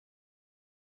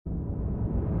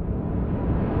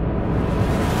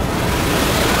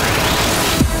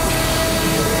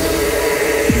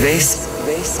This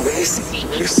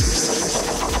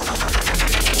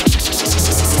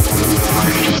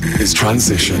is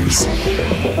Transitions.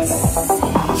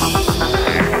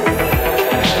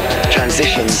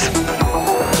 Transitions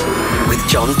with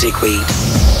John Digweed.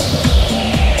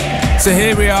 So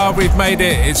here we are, we've made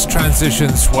it. It's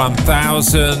Transitions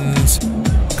 1000.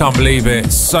 Can't believe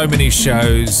it, so many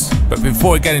shows. But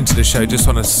before we get into the show, just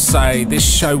want to say this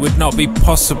show would not be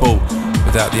possible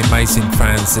without the amazing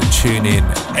fans that tune in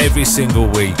every single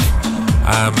week.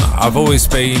 I've always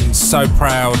been so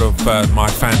proud of my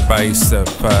fan base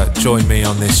that joined me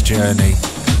on this journey.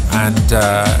 And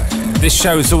this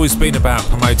show has always been about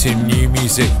promoting new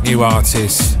music, new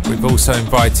artists. We've also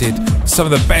invited some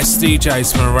of the best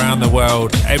DJs from around the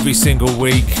world every single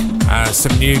week.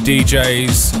 Some new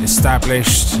DJs,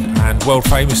 established and world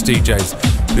famous DJs.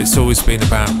 But it's always been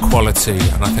about quality,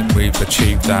 and I think we've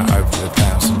achieved that over the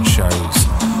 1,000 shows.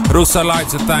 I'd also like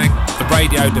to thank the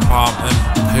radio department,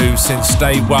 who since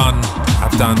day one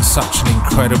have done such an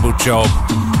incredible job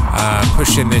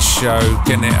pushing this show,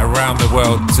 getting it around the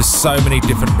world to so many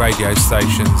different radio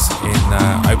stations in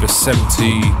over 70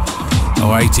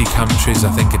 or 80 countries,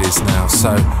 I think it is now.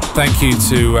 So thank you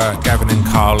to Gavin and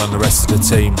Carl and the rest of the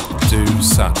team who do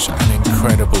such an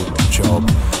incredible job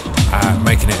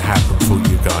making it happen for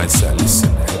you guys that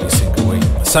listen every single week.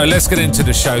 So let's get into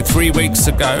the show. 3 weeks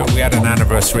ago we had an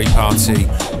anniversary party.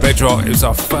 BEDROCK, it was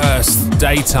our first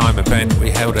daytime event. We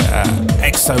held it at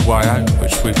XOYO,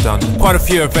 which we've done quite a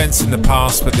few events in the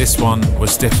past, but this one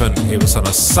was different. It was on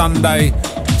a Sunday,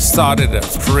 started at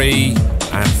 3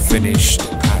 and finished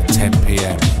at 10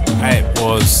 PM. It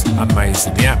was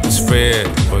amazing. The atmosphere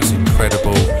was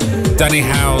incredible. Danny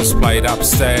Howes played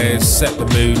upstairs, set the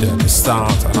mood at the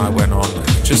start, and I went on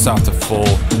just after 4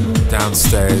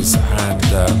 downstairs, and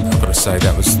I've got to say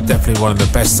that was definitely one of the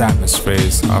best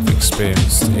atmospheres I've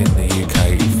experienced in the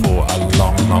UK for a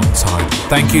long, long time.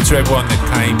 Thank you to everyone that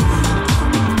came,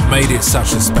 made it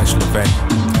such a special event.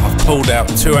 I've pulled out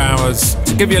 2 hours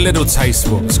to give you a little taste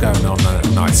of what was going on at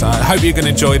night. So I hope you can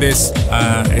enjoy this.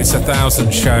 It's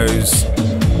 1,000 shows,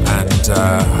 and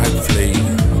hopefully,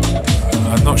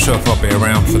 I'm not sure if I'll be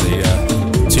around for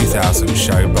the 2000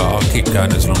 show, but I'll keep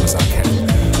going as long as I can.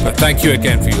 But thank you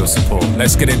again for your support.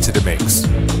 Let's get into the mix.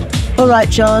 All right,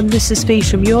 John, this is Fee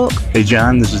from York. Hey,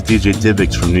 John, this is DJ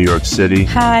Divix from New York City.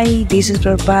 Hi, this is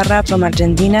Barra from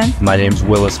Argentina. My name's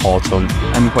Willis Halton.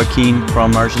 I'm Joaquin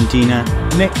from Argentina.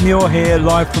 Nick Muir here,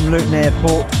 live from Luton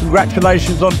Airport.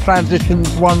 Congratulations on Transitions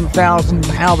 1000.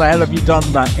 How the hell have you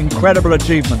done that? Incredible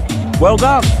achievement. Well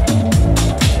done.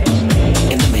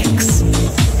 In the mix.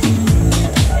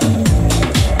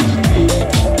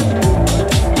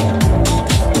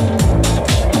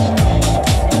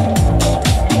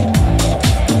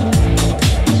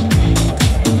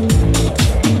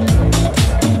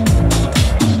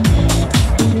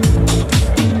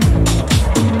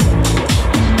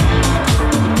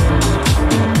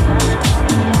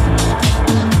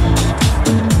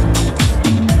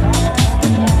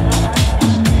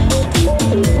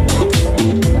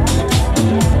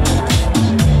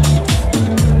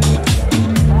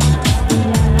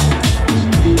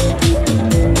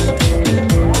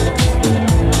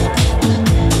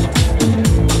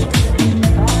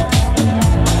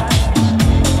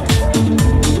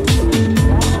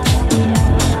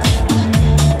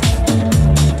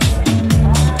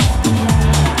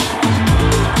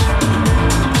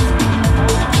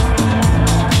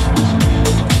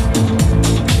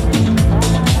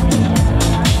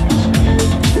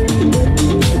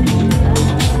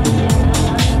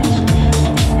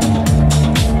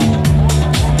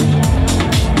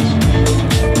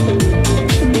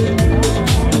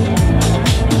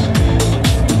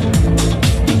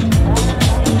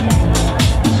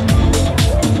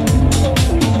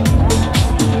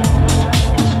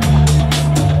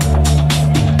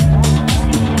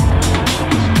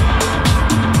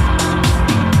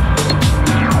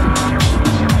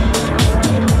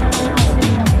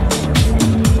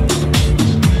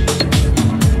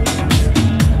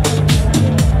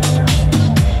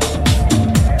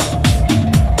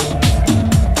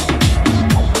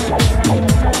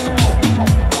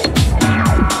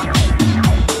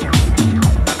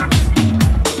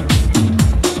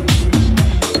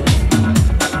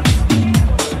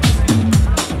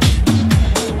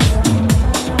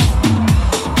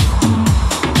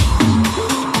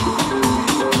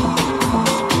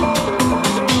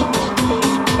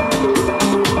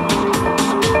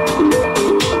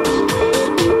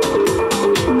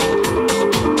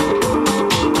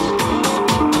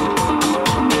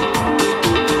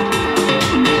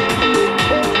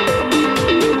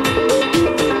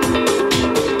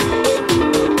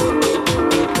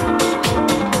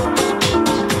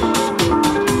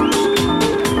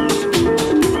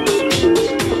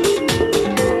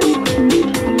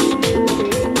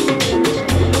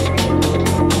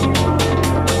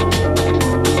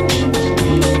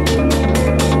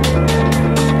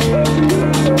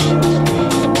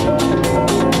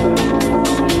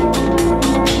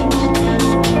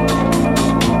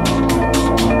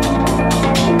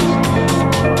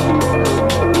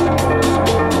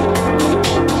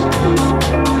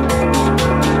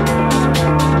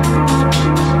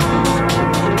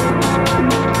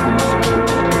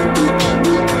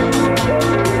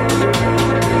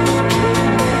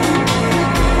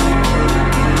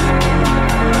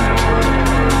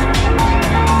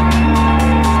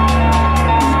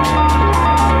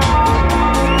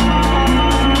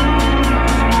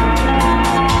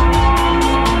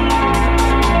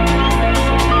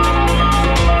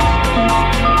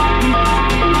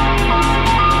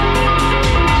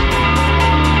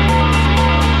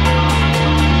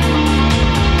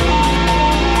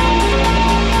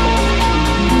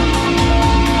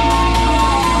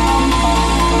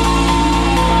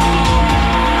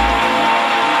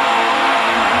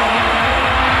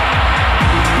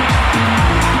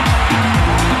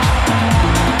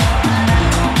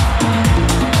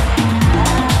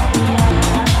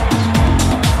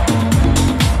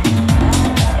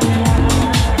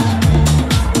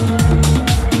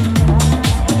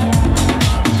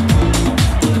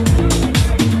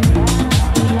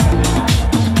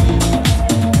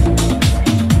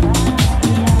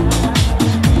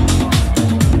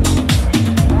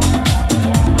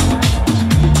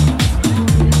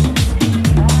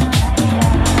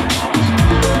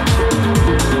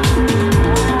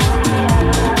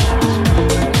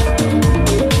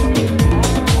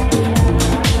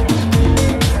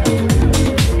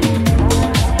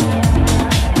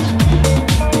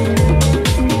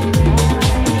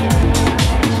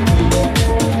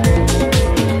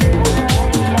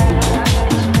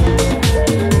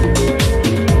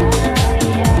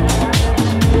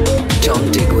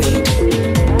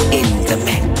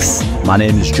 My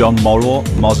name is John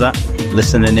Moza,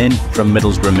 listening in from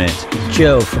Middlesbrough, mate.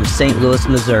 Joe from St. Louis,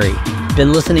 Missouri.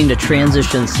 Been listening to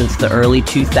Transitions since the early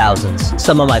 2000s.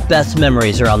 Some of my best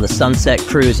memories are on the Sunset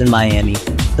Cruise in Miami,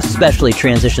 especially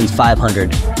Transitions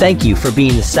 500. Thank you for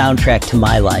being the soundtrack to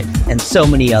my life, and so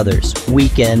many others,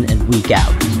 week in and week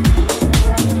out.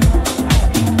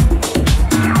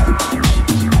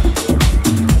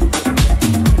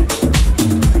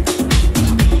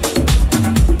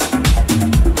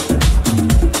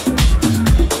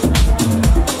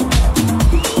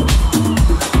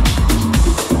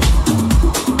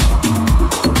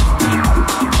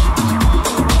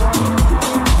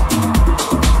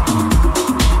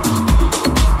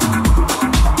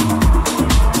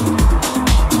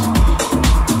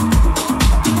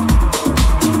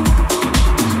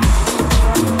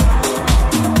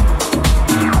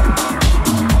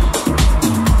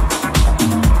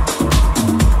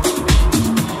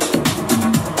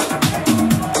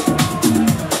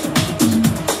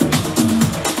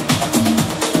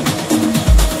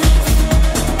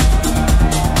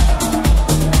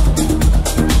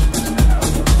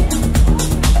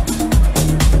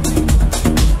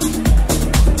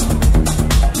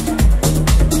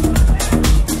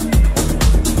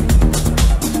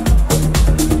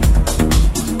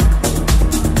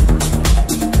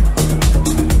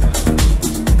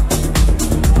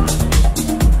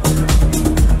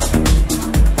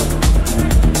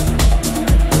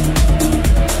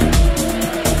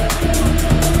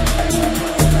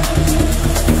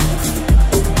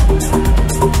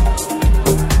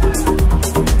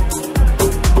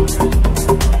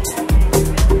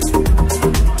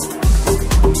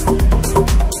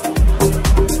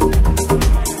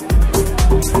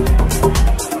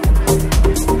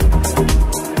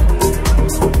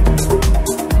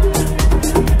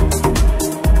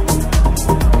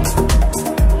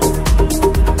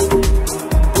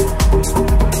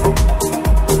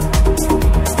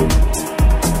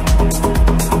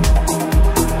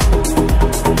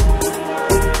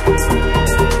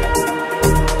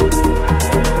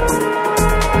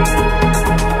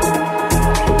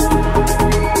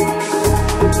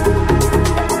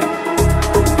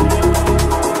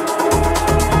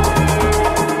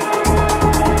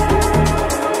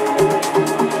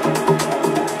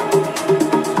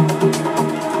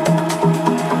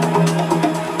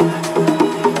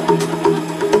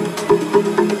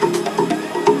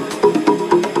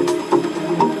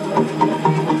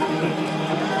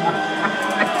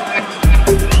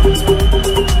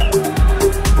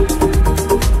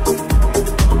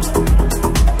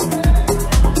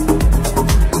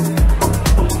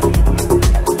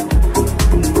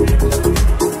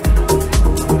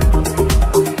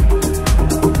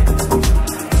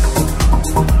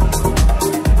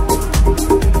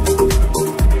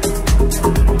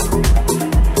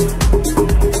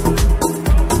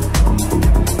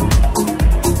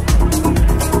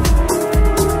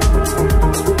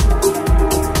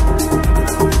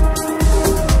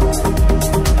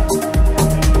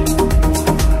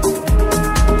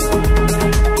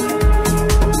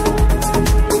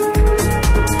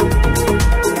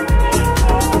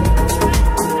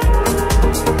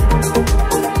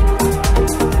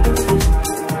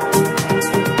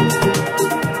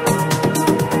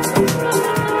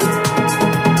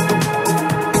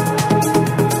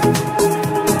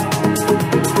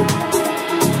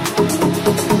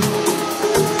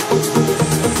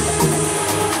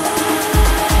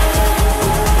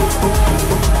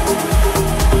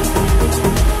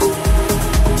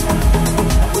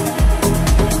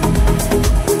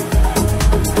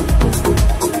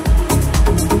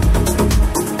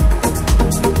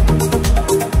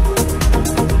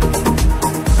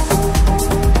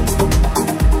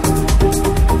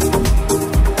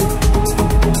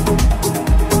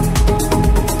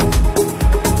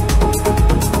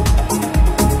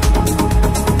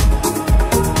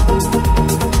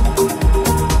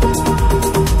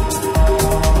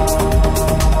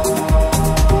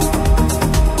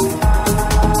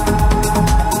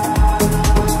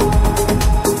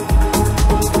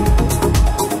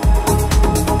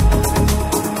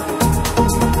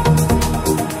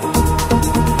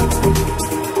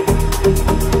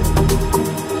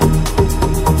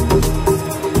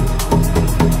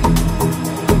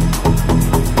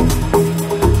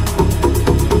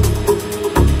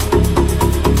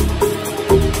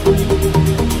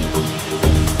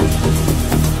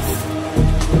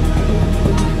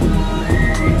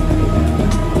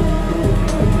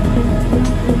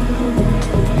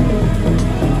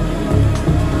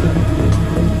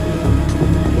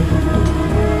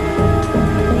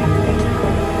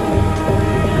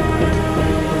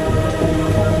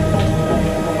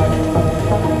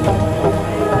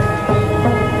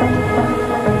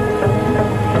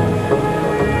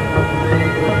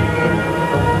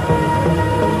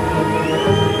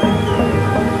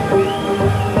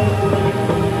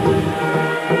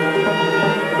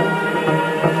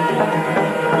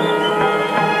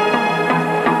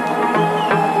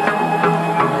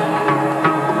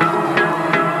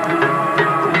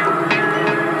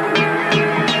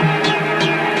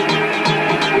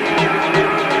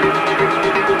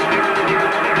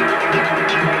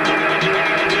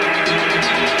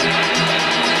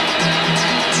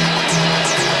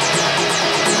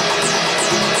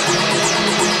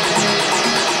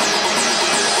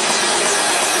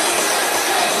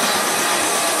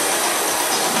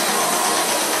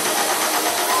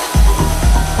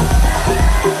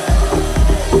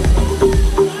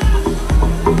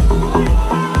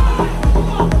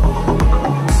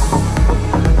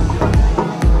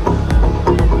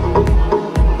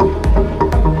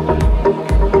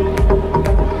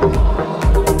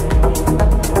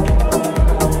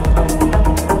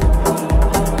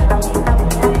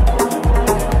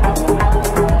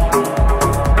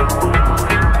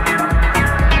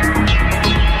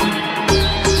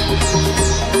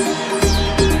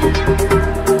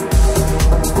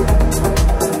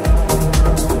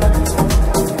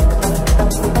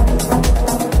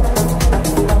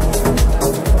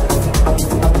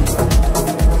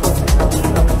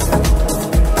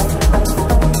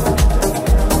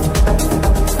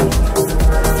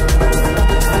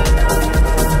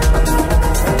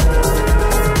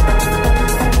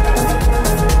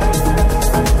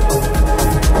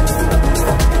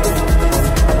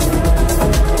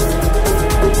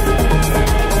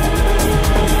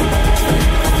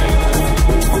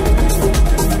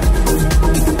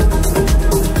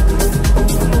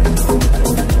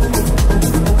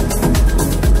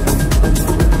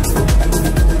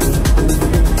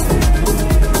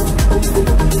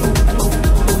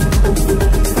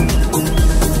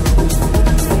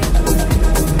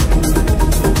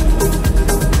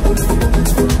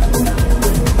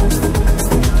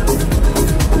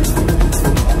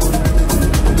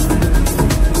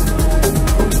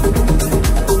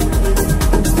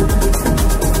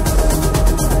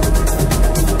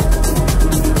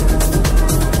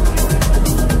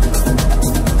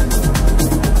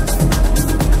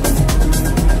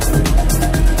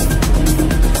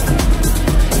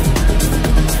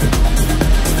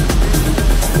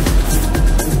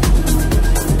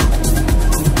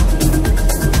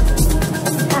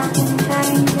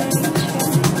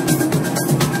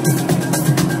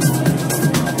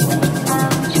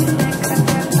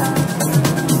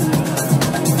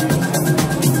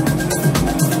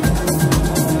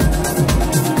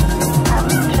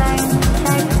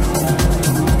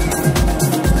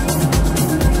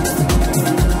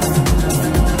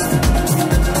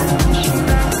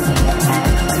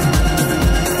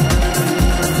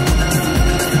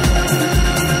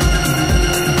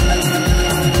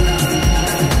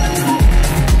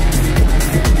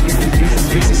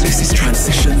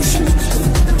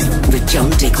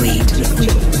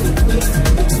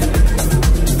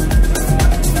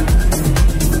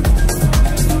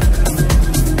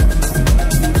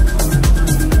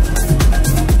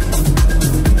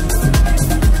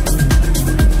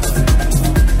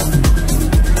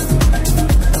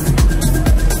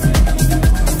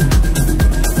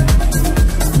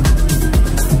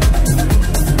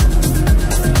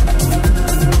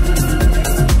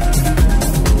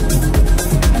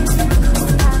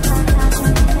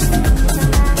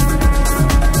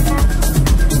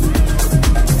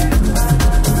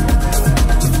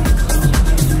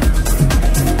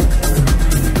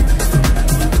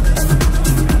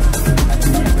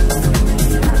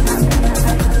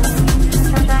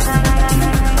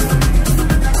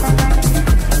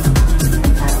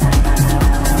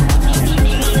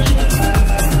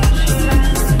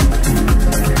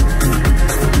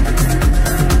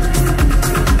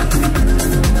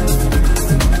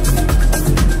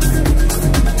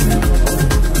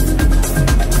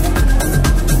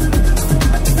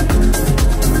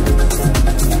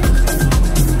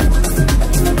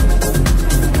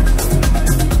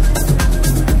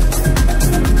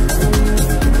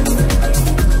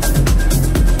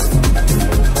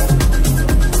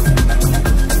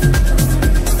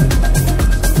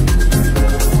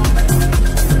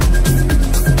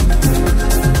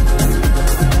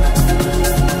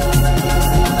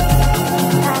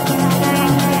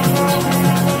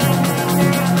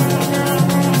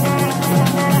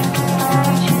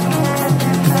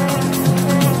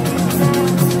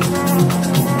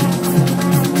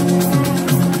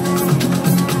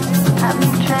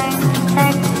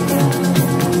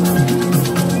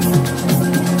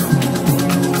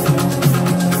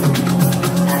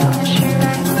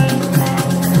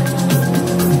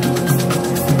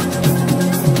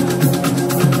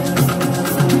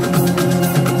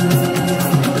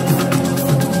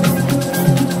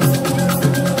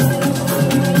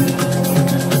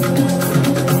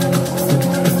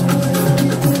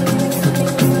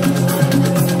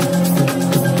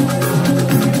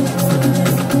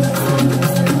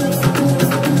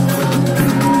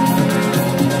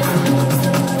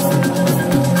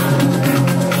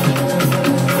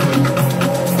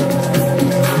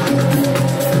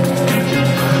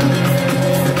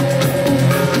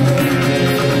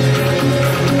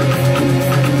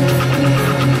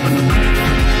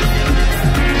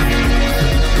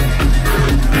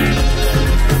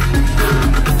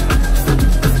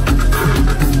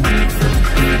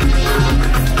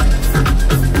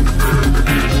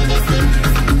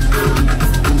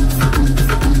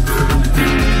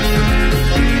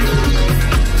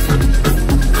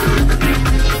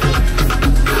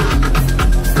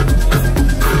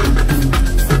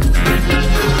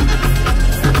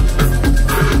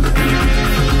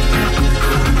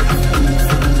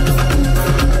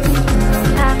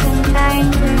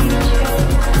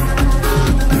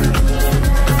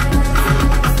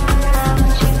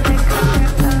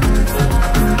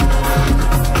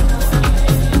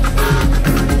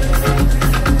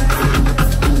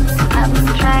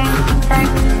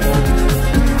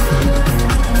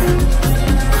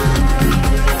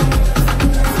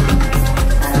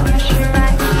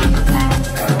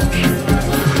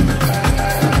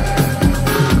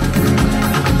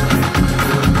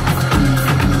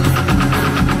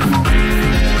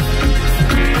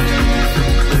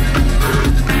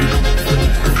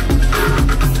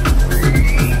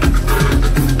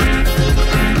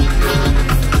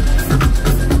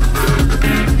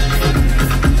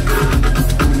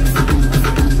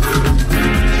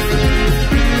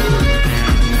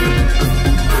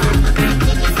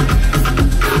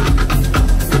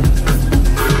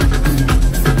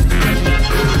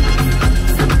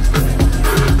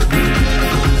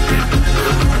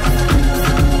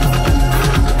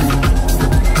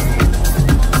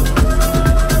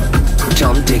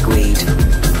 Digweed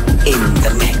in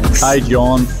the mix. Hi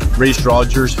John, Reece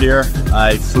Rogers here.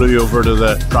 I flew over to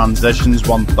the Transitions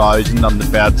 1000 and the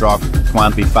Bedrock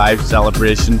 25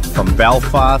 celebration from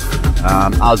Belfast,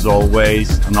 and as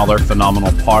always, another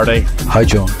phenomenal party. Hi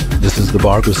John, this is the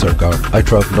Bargo Sarkar. I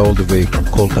travelled all the way from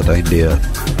Kolkata, India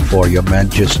for your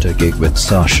Manchester gig with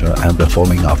Sascha and the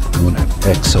following afternoon at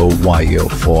XOYO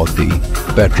for the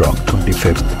Bedrock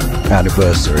 25th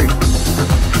anniversary.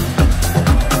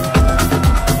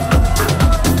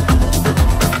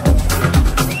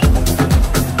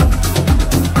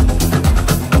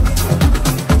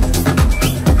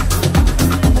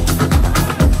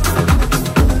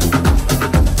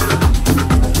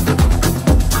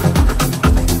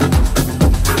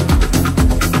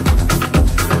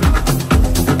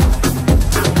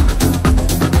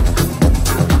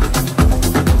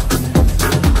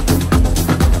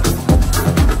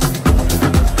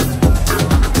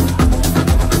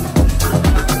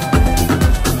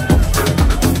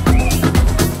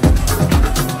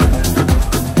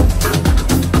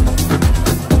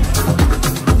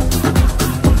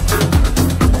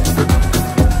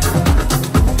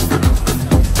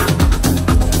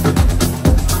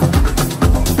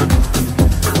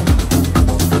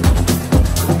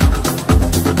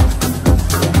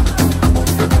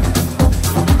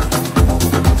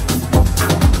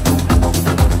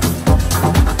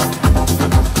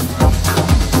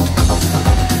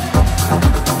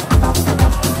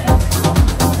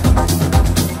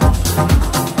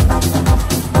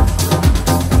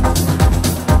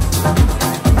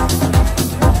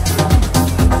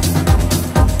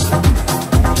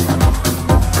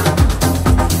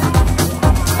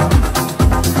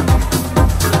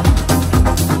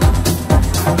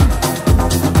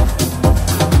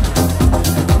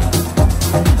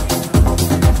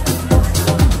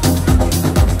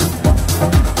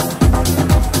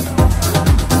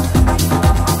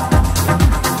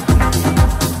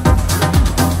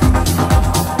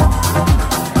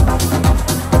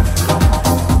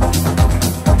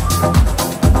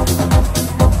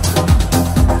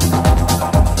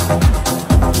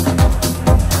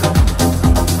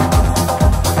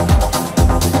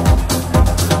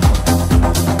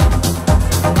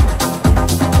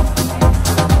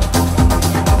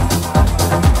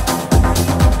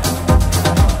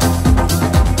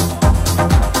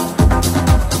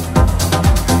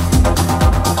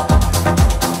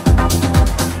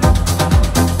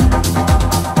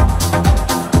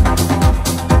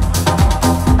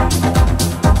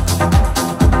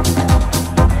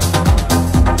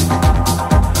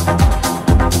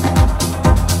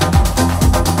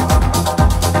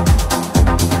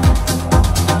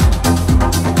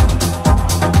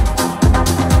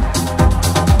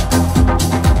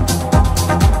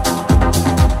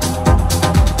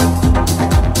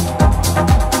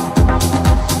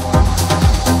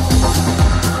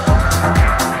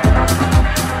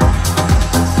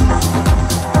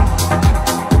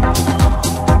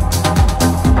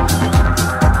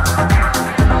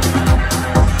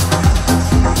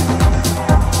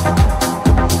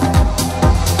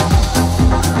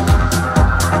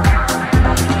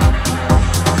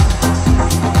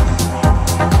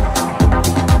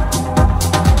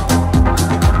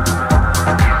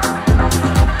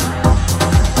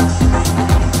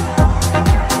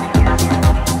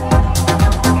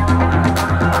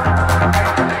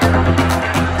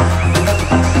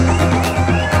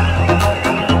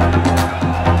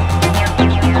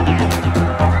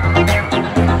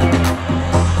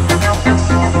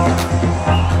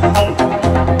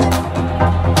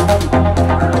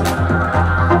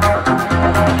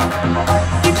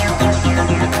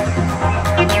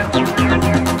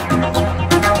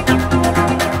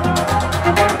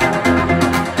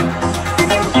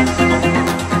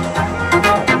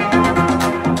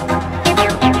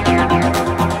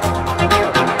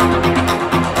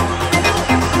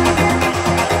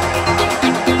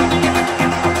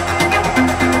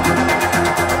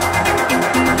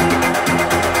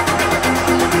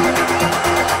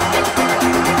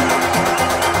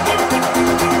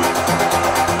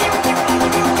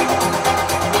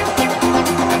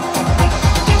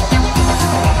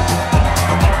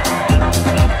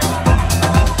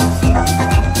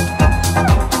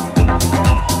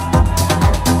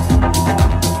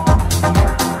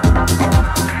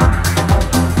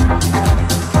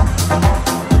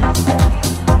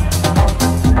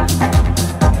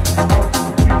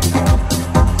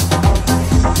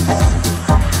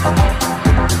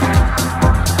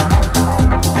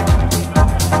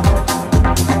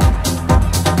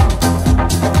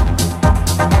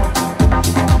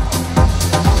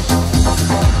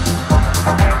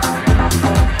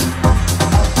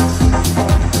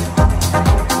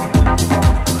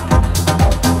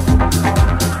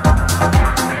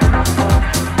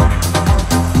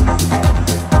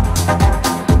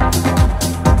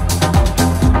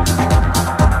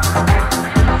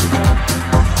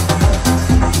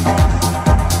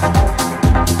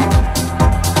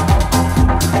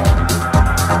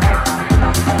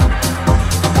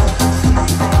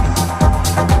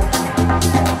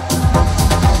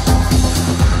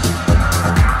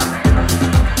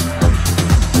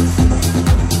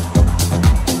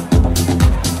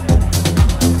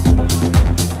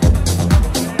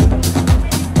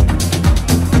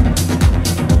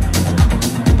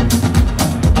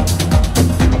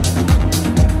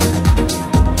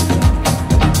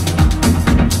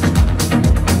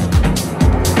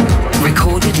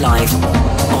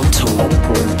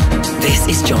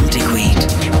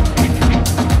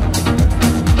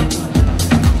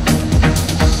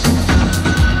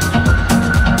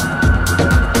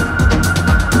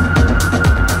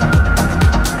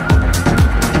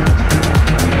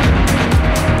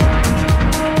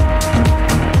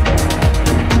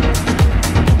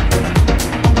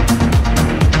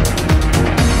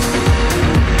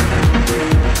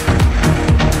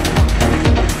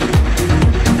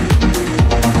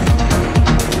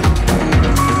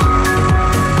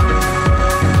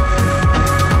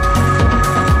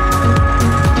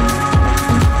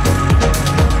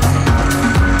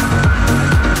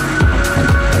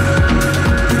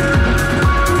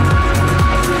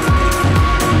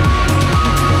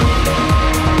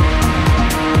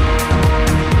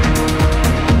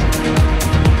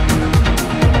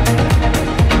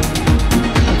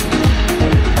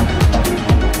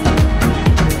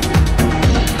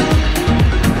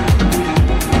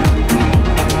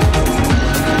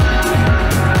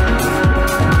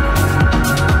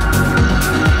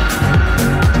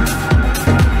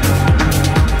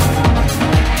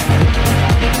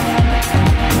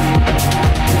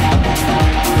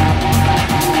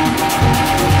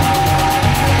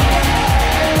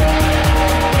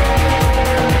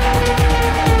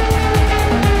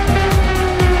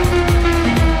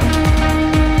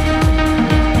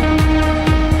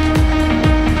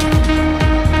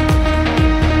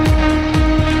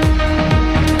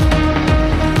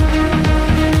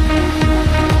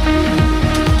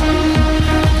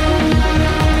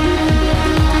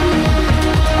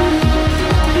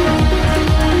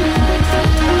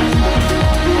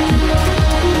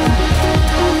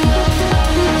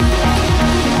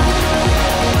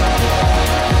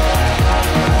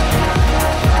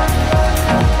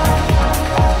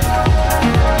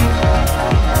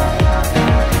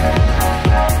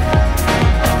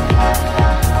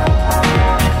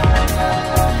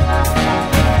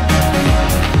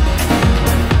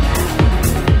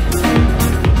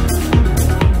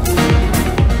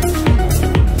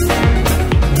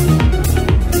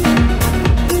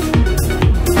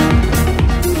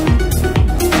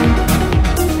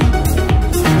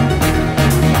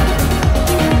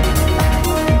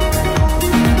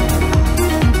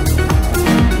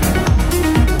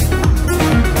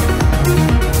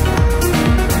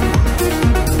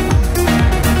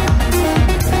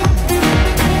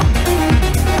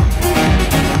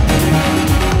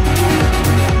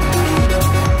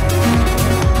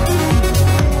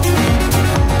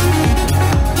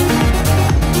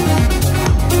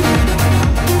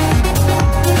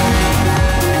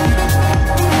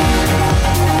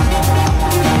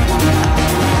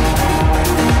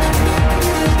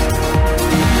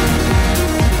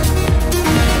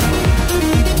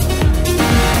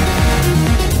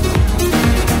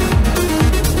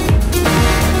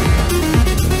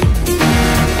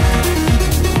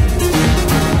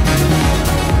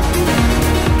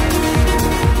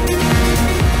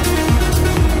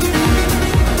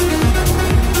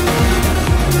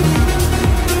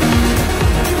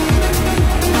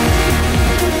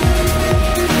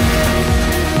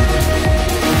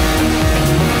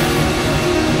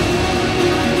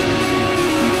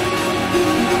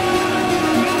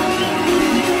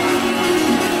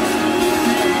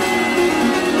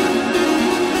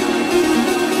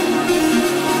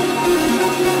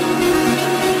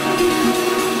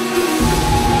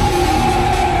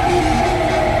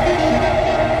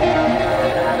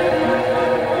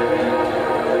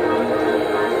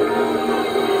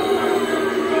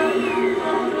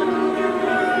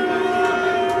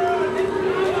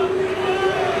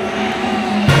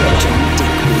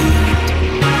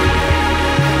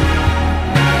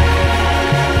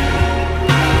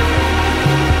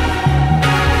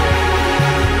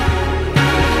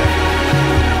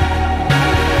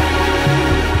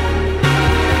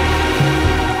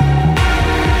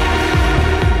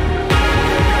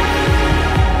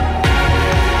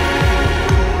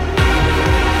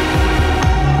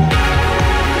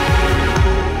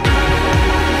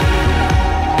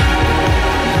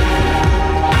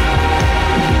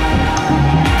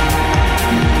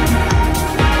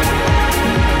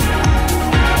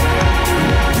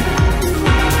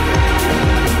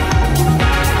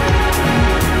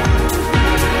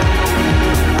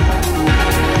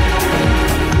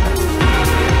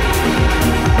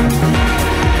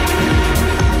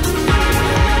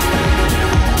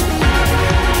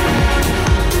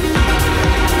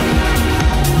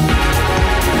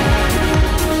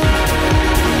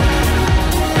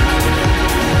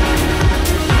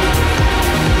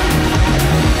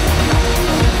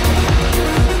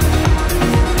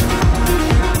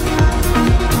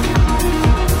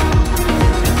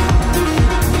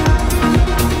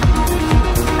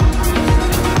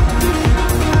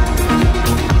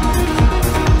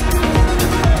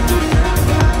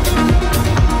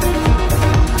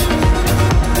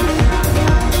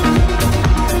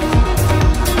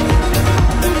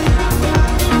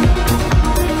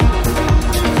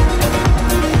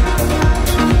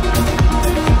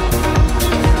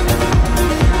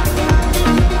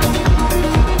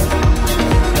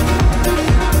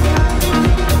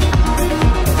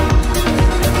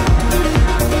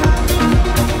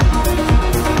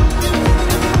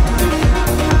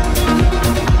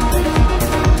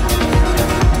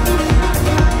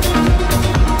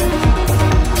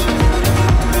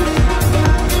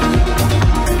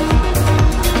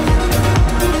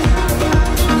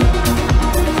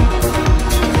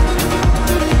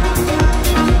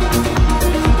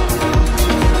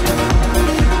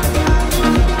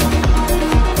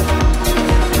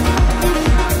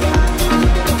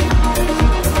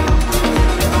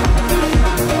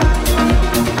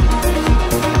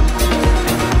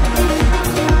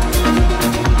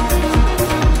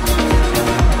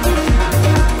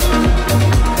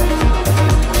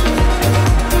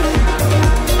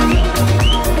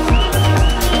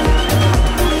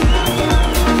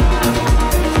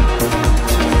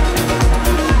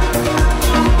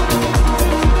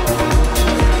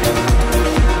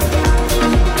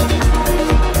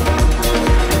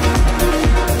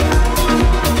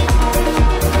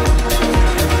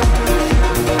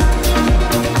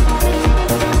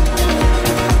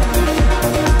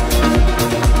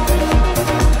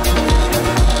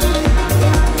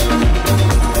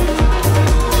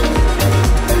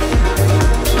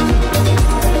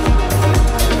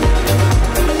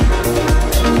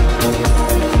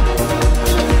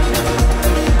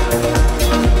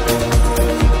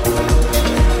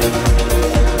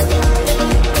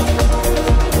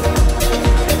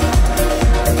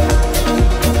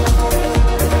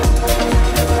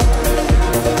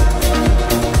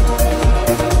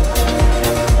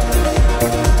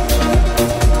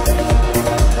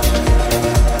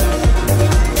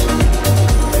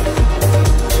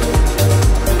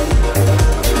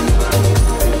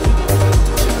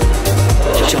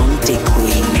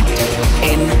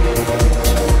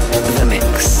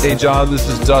 Hey John, this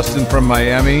is Dustin from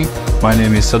Miami. My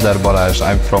name is Sadar Balázs.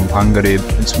 I'm from Hungary.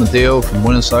 It's Matteo from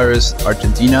Buenos Aires,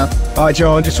 Argentina. Hi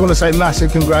John, just want to say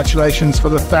massive congratulations for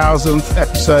the 1000th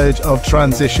episode of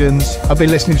Transitions. I've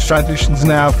been listening to Transitions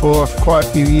now for quite a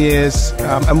few years,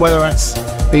 and whether that's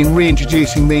been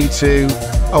reintroducing me to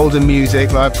older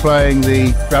music, like playing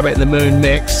the Rabbit in the Moon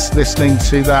mix, listening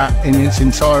to that in its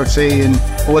entirety, and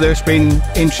or whether it's been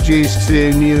introduced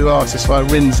to new artists like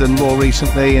Rinzen more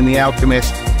recently and The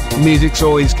Alchemist, music's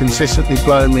always consistently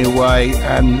blown me away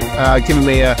and given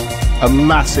me a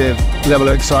massive level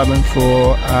of excitement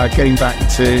for getting back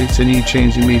to new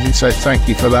tunes in music, so thank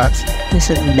you for that. This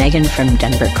is Megan from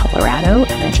Denver, Colorado,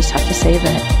 and I just have to say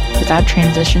that without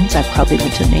Transitions, I probably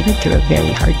wouldn't have made it through a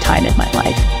very hard time in my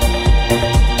life.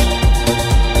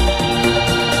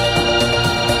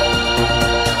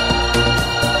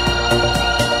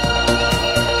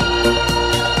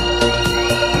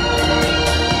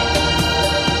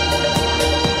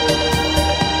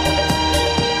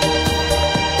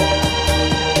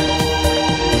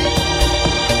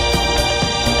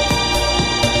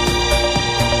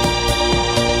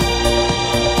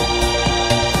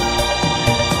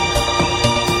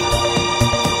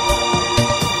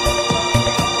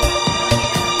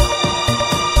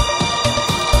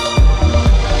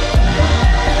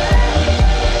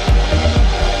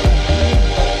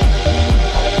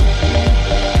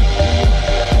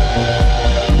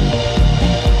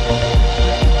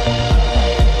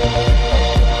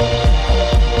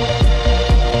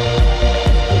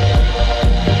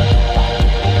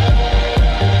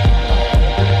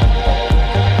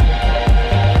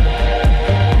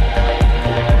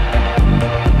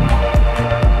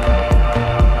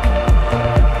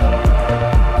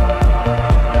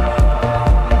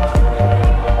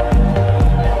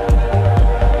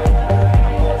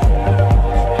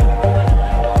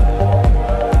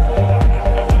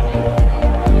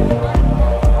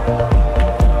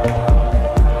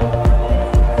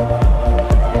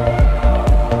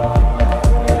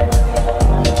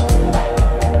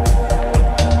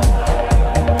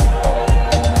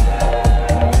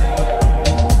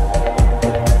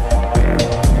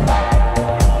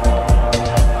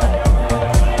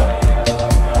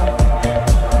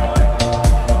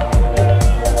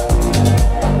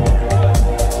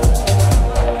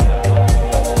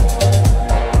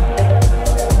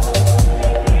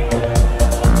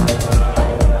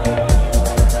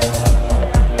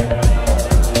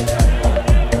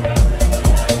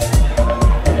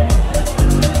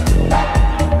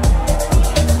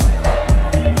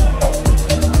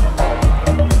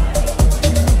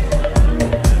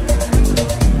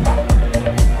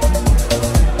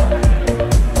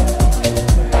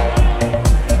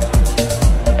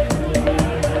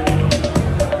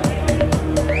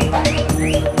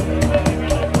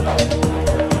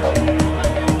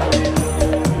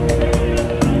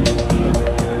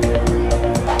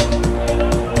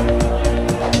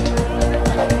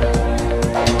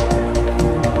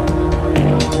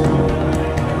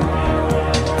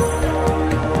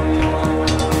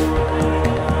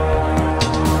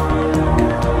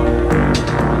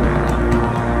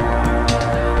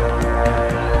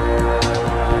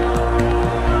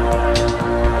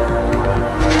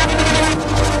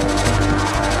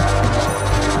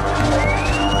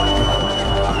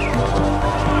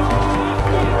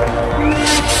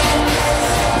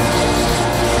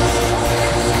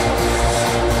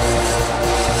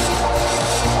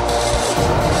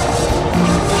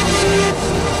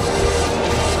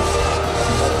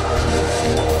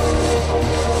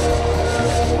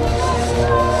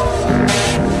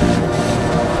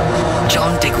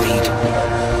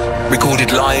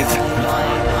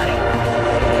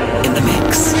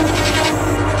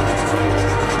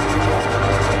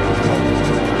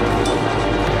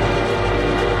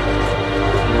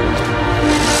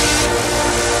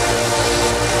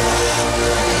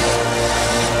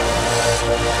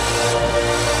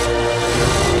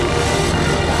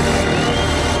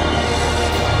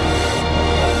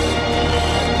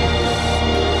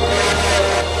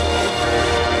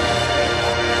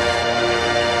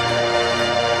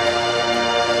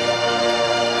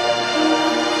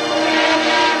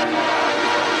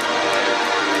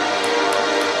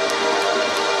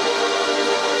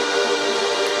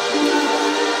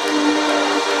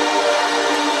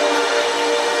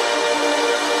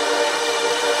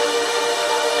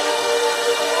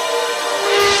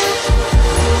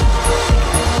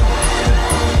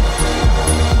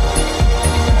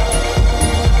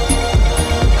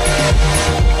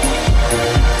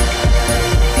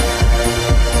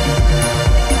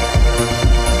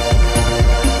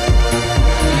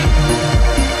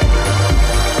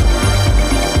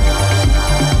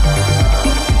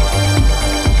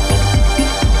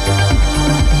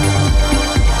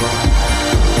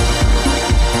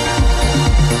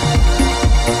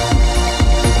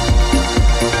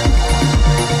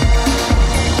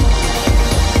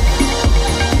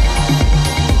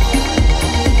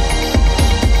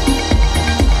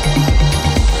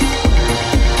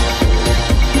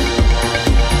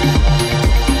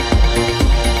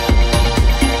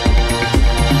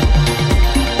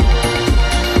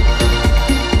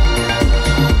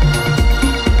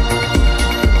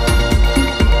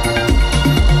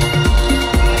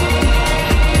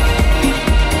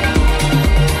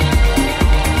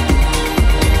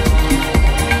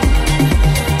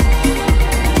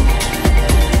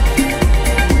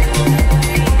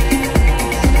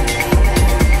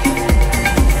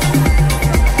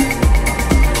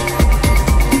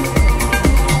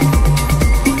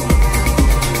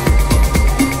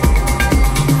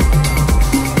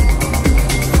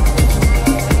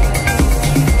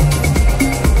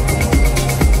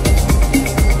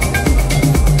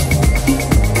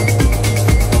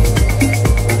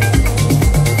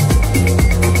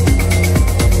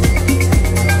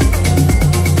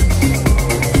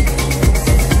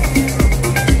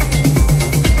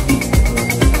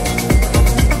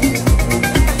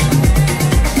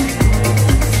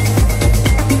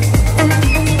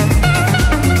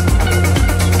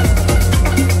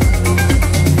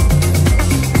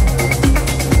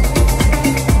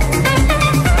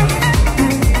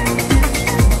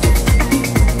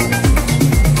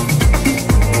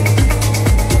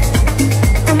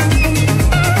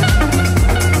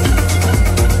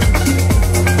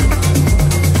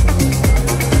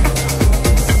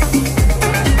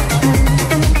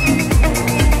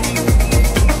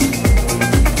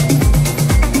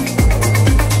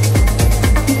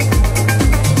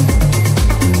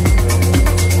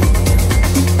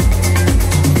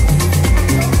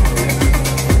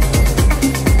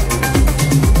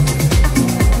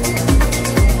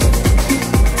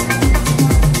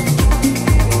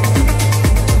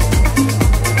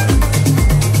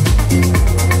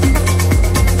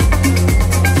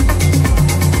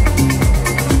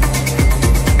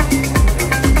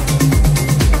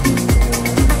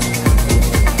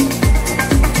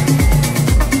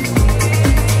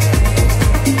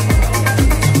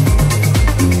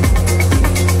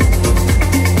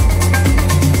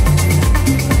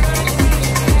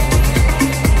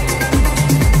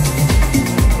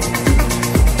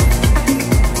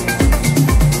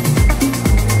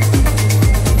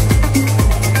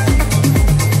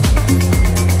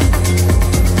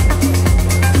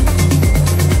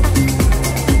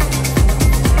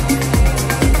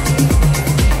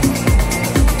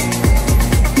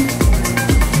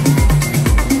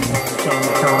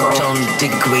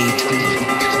 Digweed.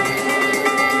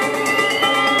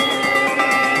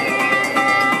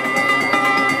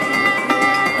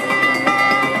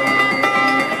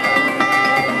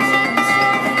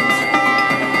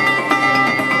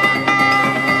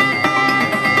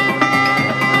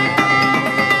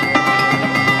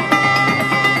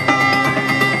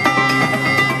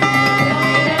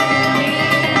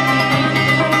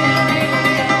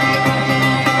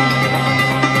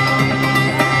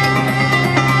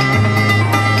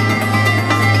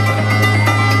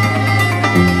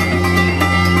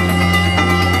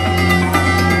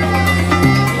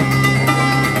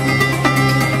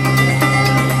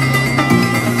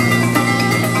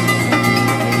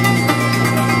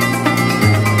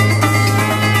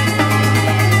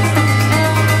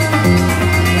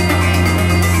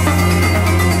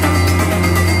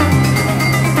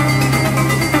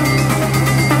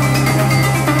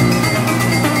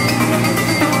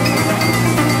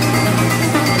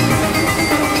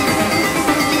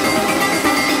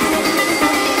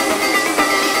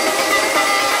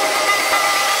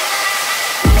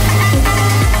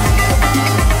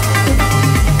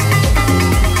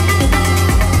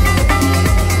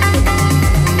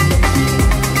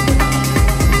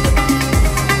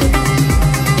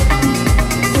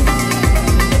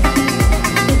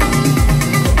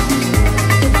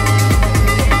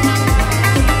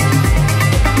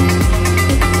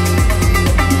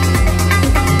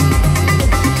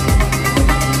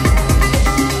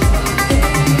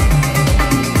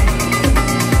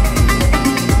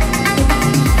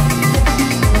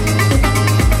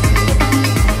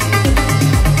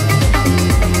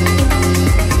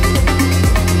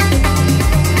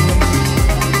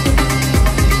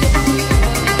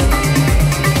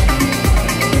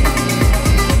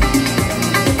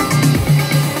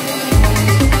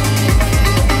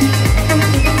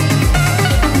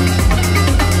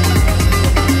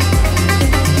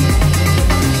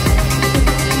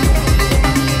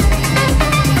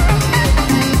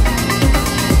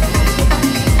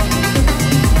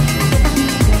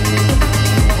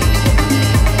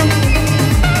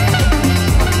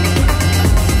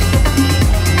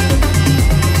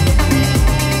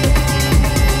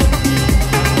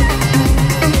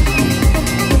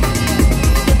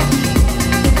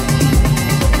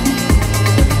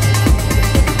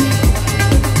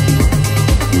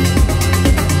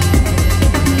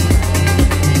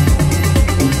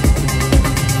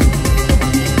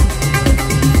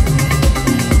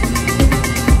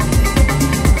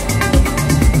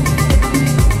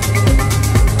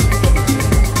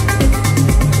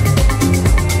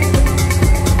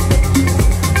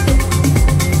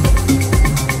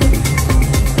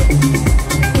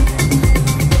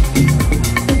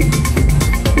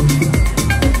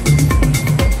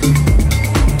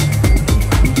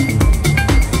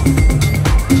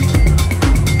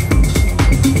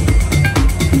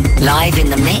 Live in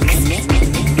the mix.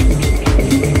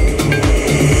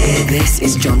 This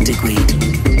is John Digweed.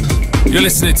 You're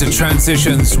listening to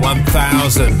Transitions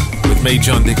 1000 with me,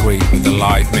 John Digweed, with the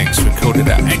live mix recorded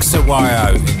at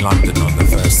XOYO in London on the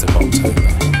 1st of October.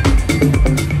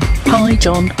 Hi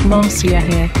John, Marcia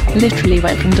here. Literally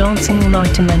went from dancing all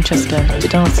night in Manchester to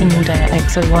dancing all day at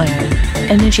XOYO.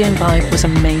 Energy and vibe was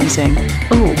amazing.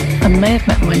 Oh, I may have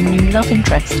met my new love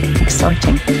interest.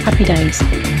 Exciting. Happy days.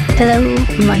 Hello,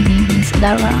 my name is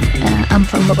Lara. I'm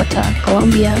from Bogota,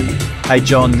 Colombia. Hi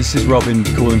John, this is Robin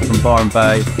calling from Byron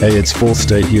Bay. Hey, it's Full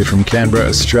State here from Canberra,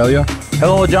 Australia.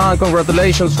 Hello John,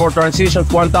 congratulations for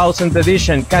Transitions 1000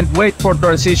 edition. Can't wait for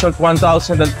Transitions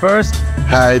 1001.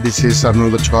 Hi, this is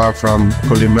Arnulfo Ochoa from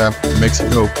Colombia,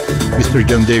 Mexico. Mr.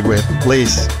 John Digweed,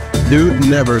 please do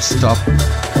never stop.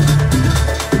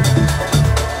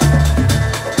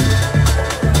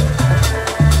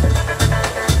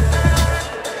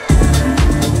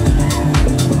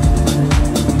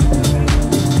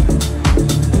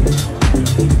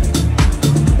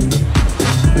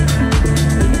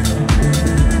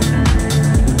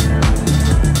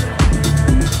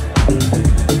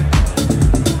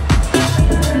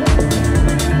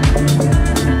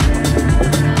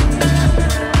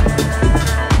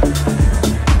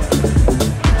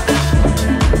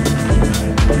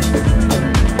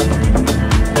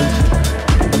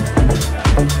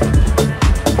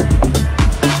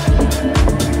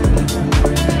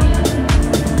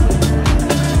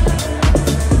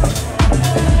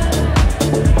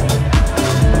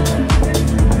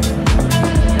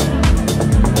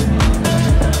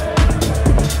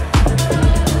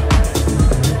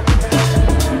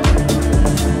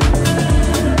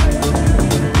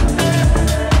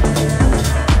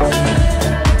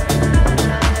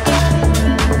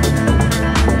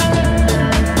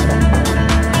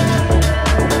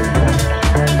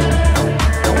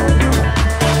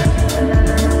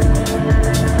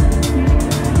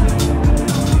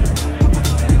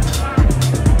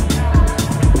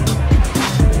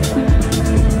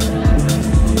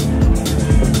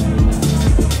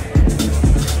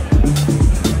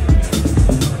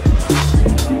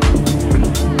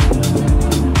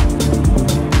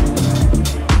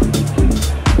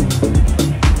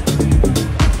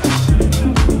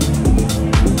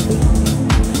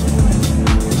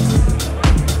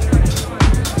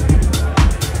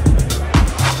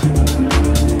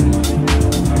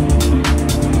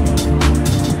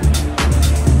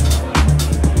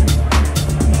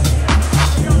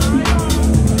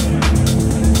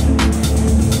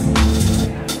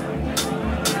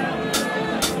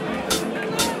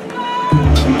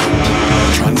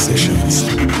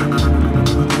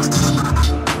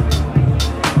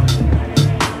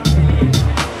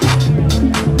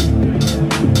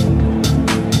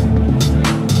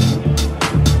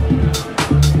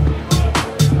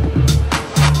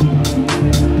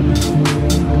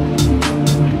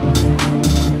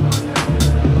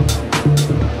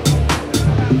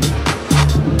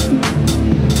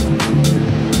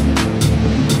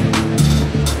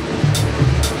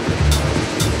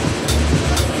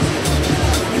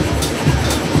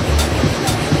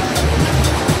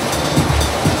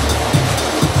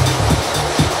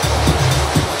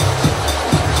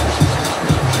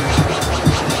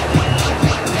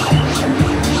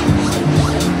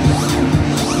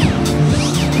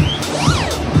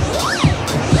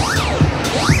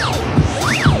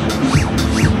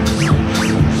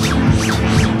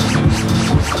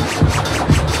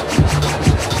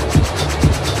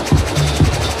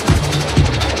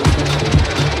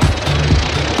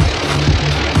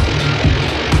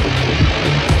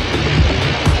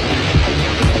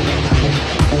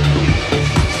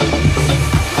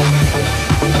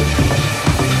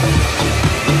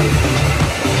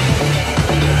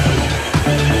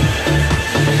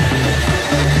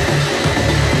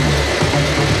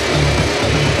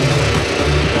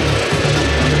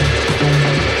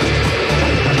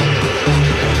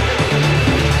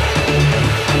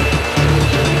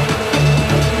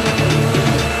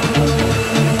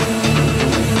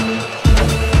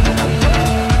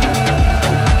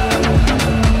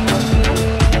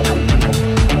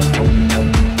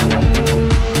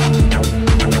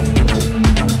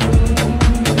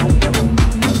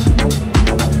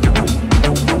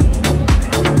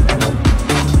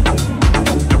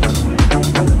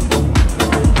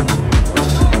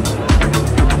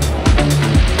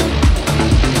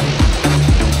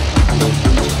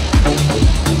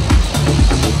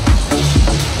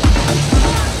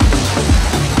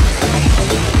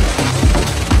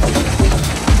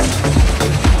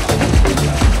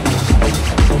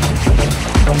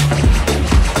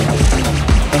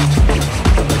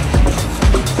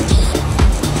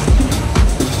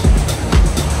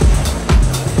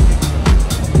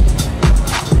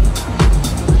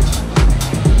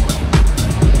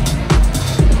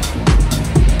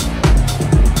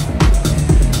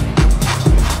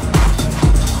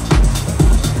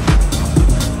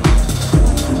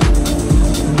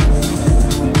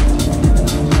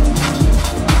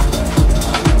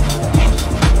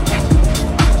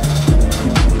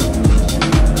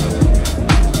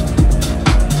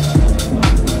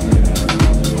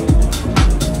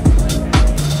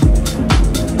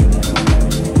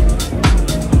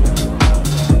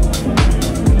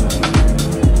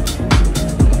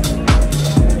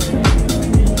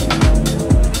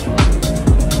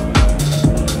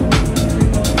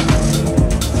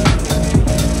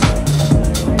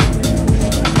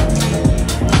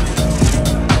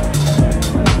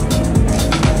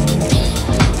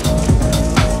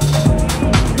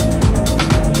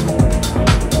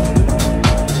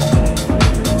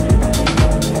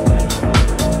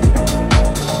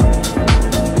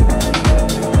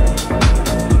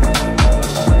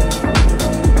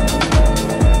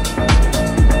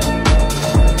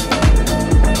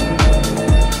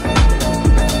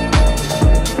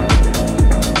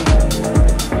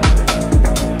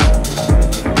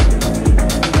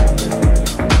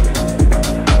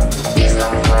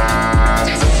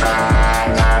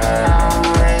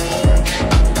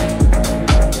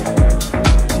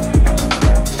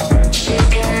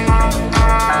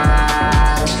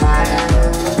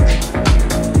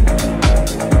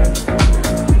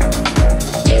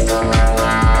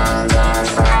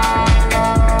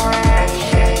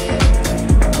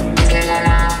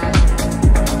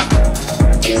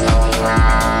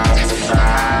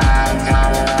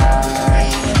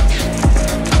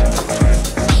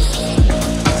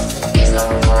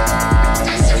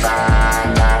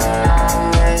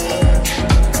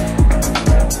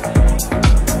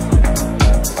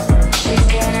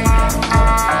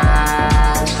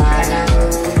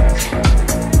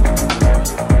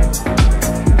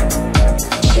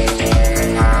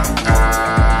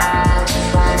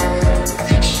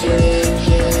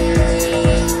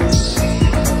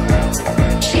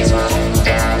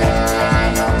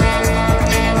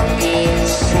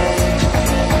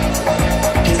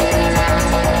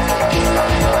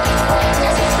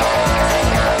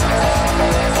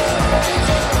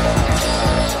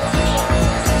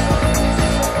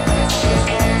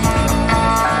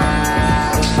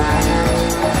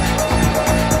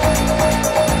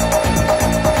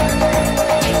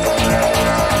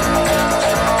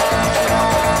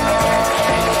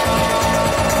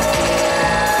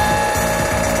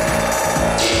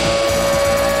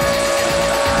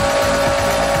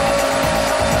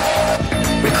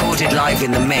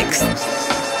 mix.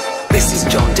 This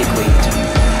is John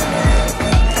Digweed.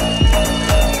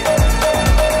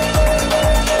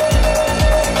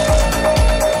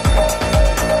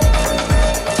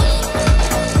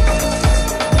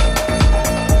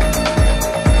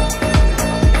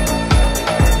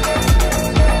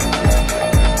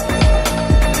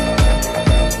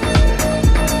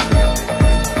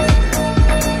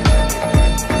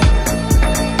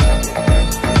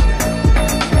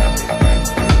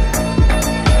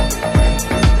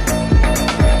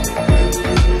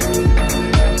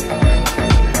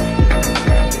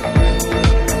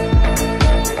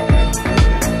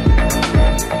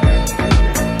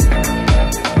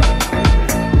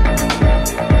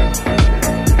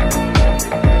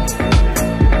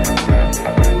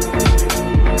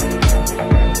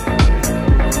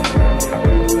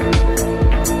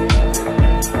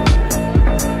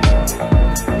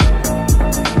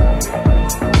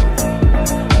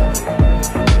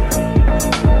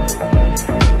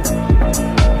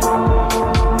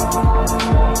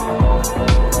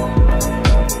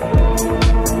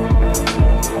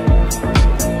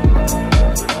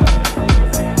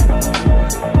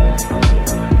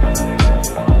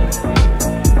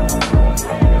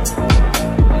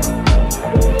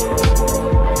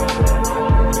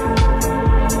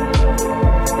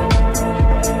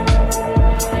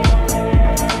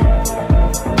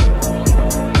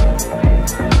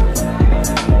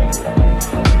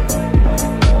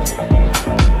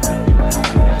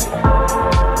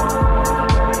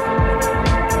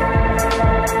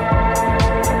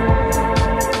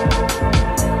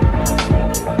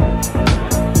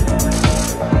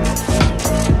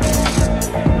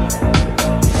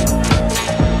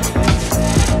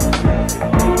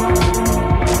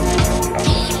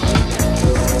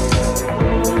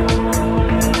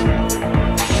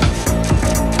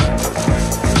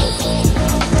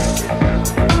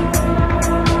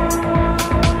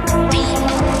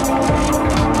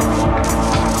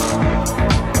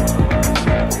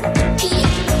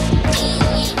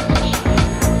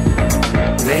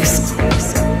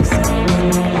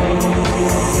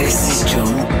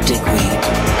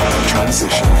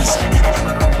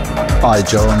 Hi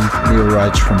John,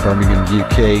 Meera from Birmingham,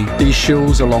 UK. These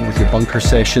shows, along with your bunker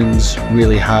sessions,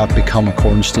 really have become a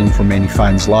cornerstone for many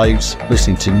fans' lives,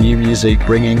 listening to new music,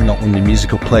 bringing not only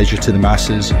musical pleasure to the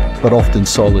masses, but often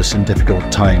solace in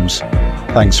difficult times.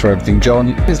 Thanks for everything, John.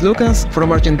 It's Lucas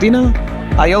from Argentina.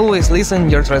 I always listen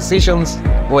your transitions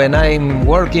when I'm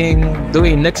working,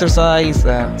 doing exercise,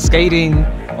 skating,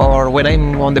 or when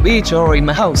I'm on the beach or in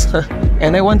my house.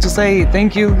 And I want to say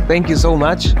thank you so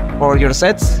much for your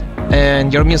sets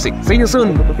and your music. See you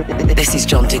soon. This is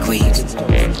John Digweed.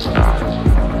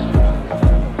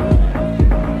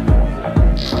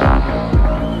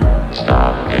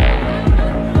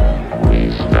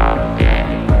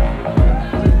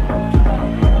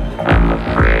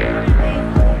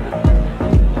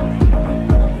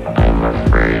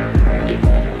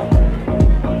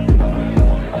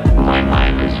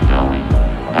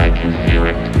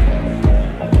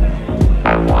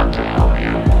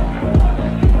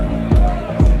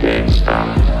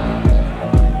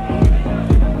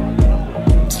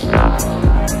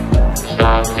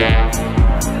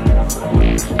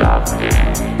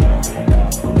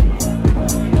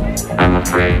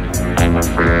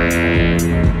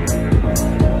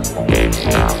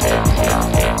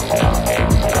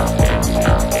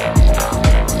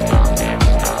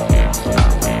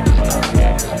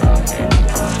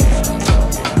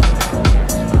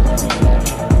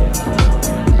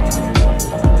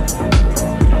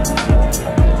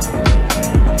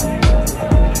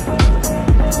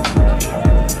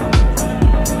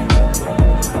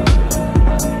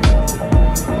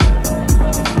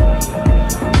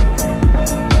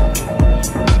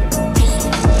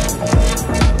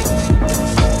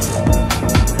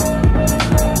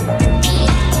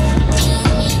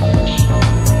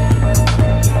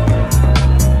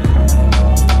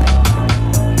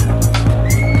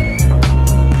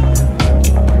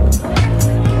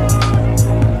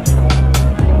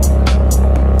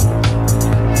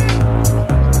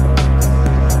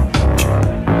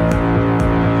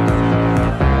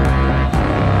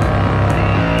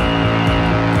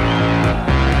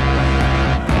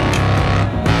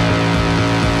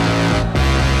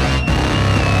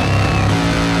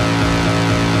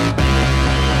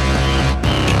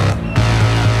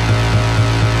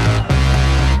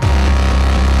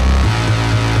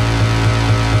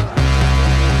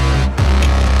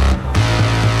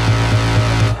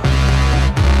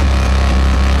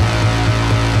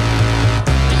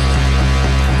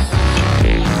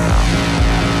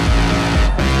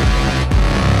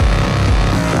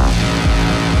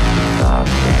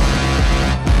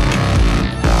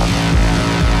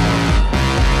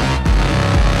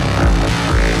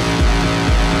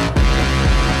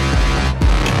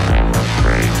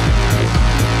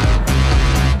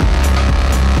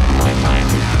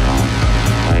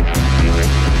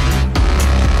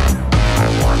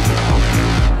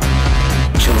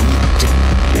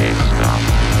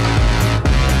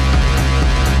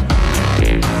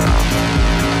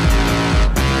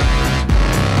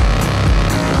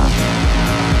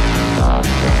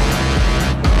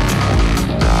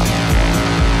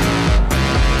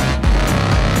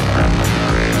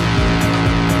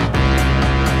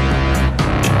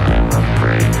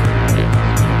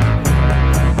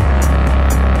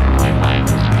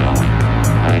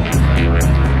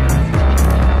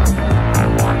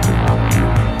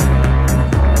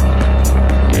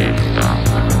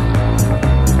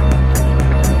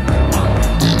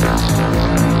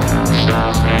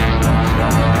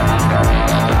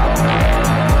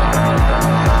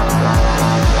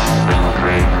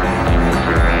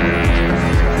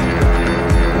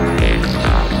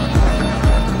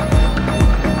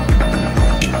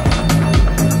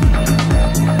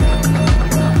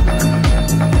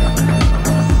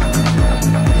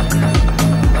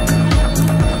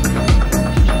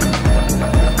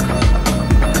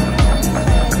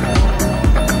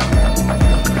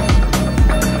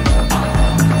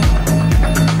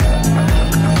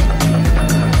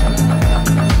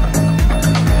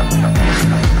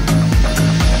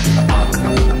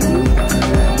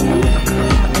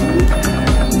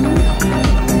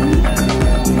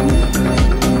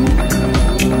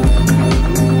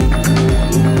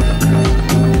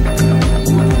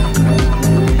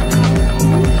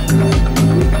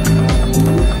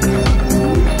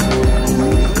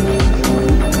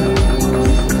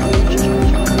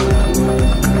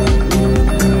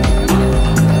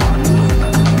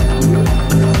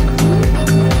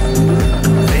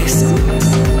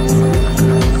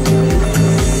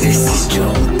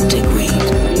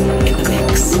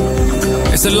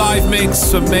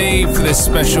 mix for me for this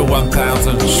special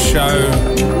 1000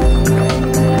 show.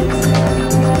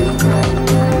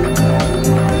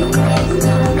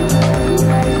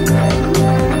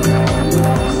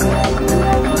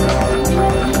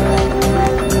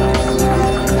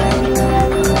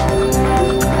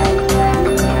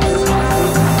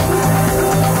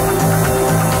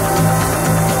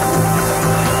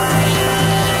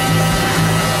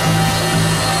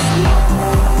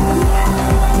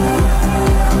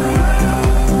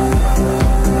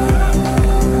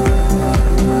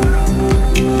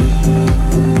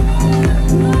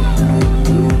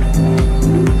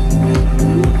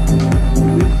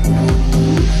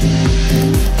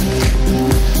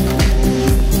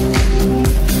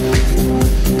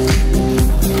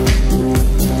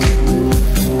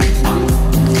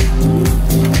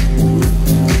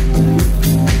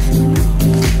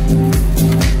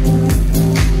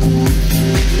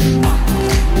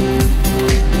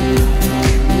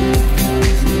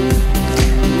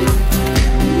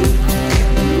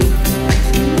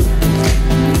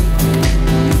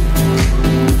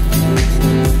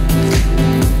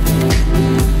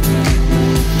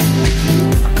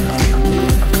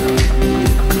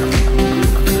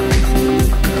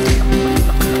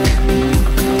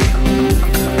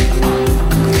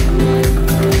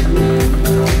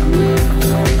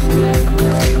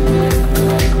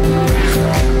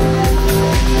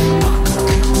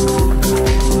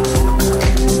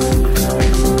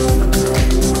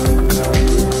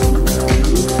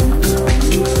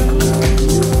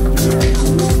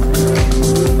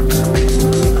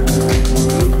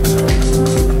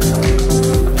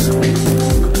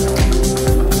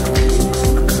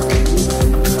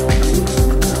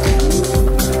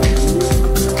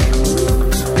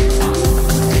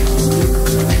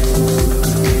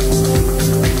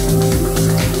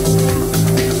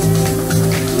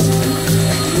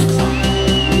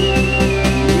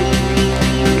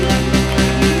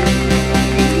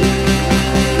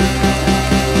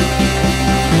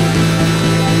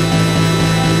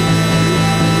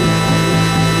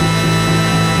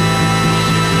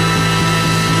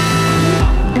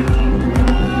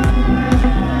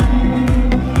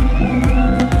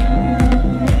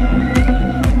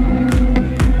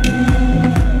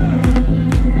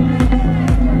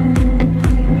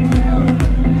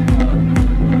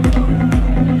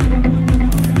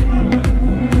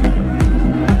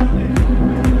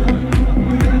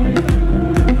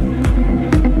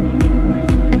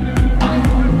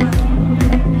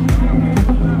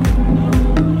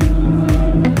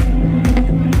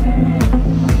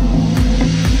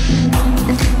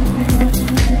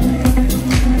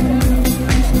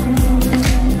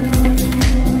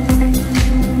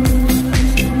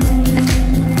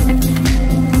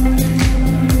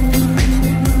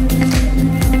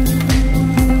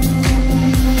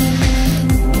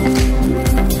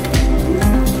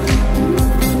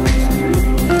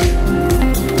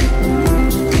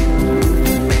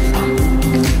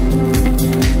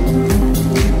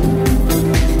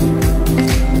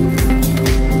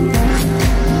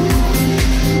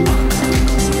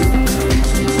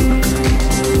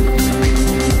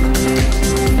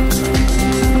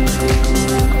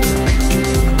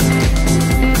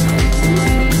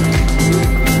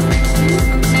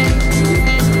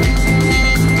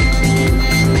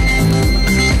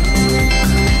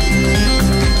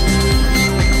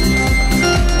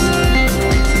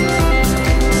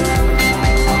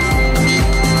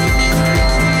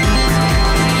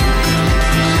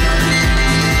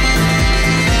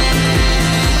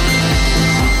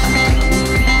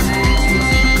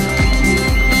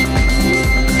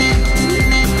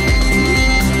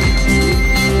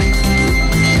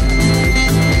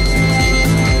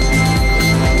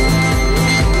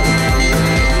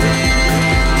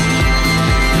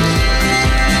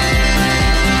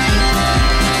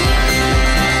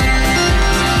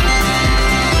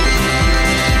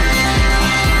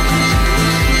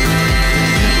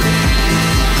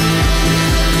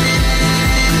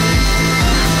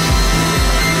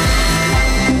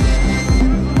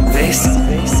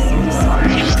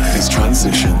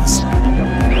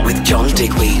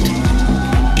 Digweed.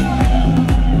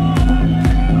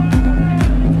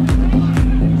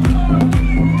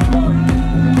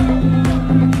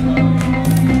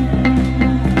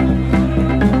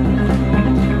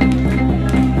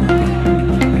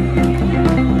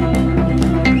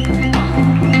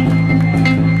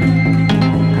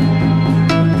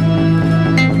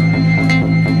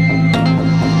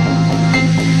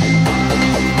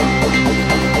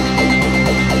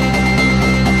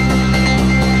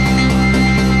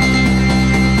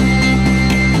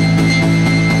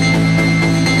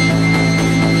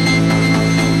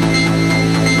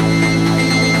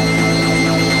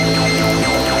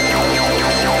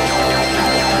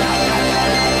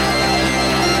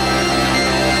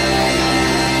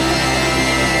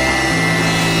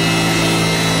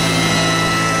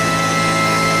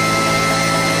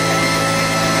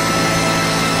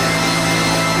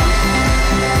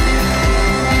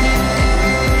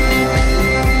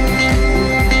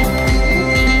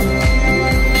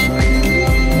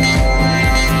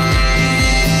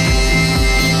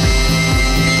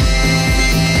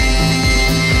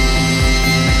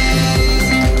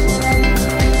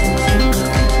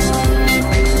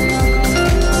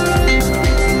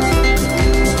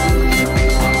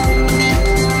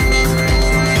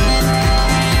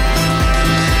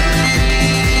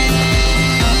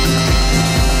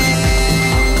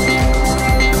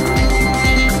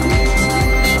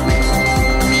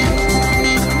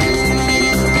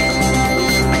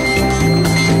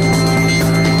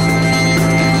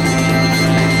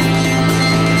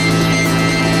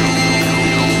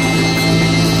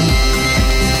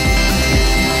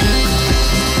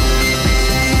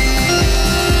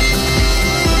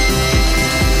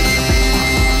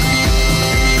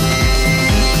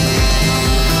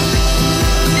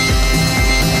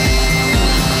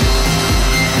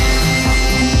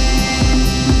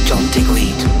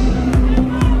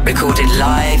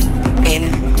 live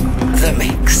in the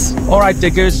mix. Alright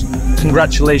diggers,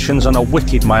 congratulations on a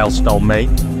wicked milestone, mate.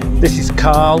 This is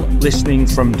Carl, listening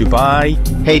from Dubai.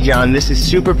 Hey John, this is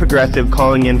Super Progressive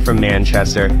calling in from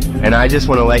Manchester, and I just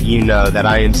want to let you know that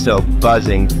I am still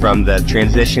buzzing from the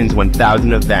Transitions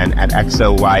 1000 event at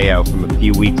XOYO from a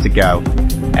few weeks ago,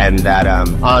 and that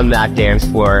on that dance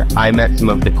floor, I met some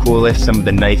of the coolest, some of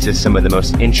the nicest, some of the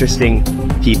most interesting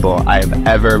people I have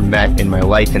ever met in my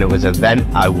life, and it was an event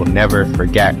I will never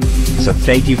forget. So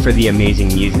thank you for the amazing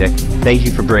music, thank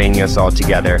you for bringing us all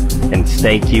together, and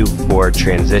thank you for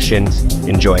Transitions.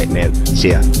 Enjoy it, man.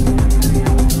 See ya.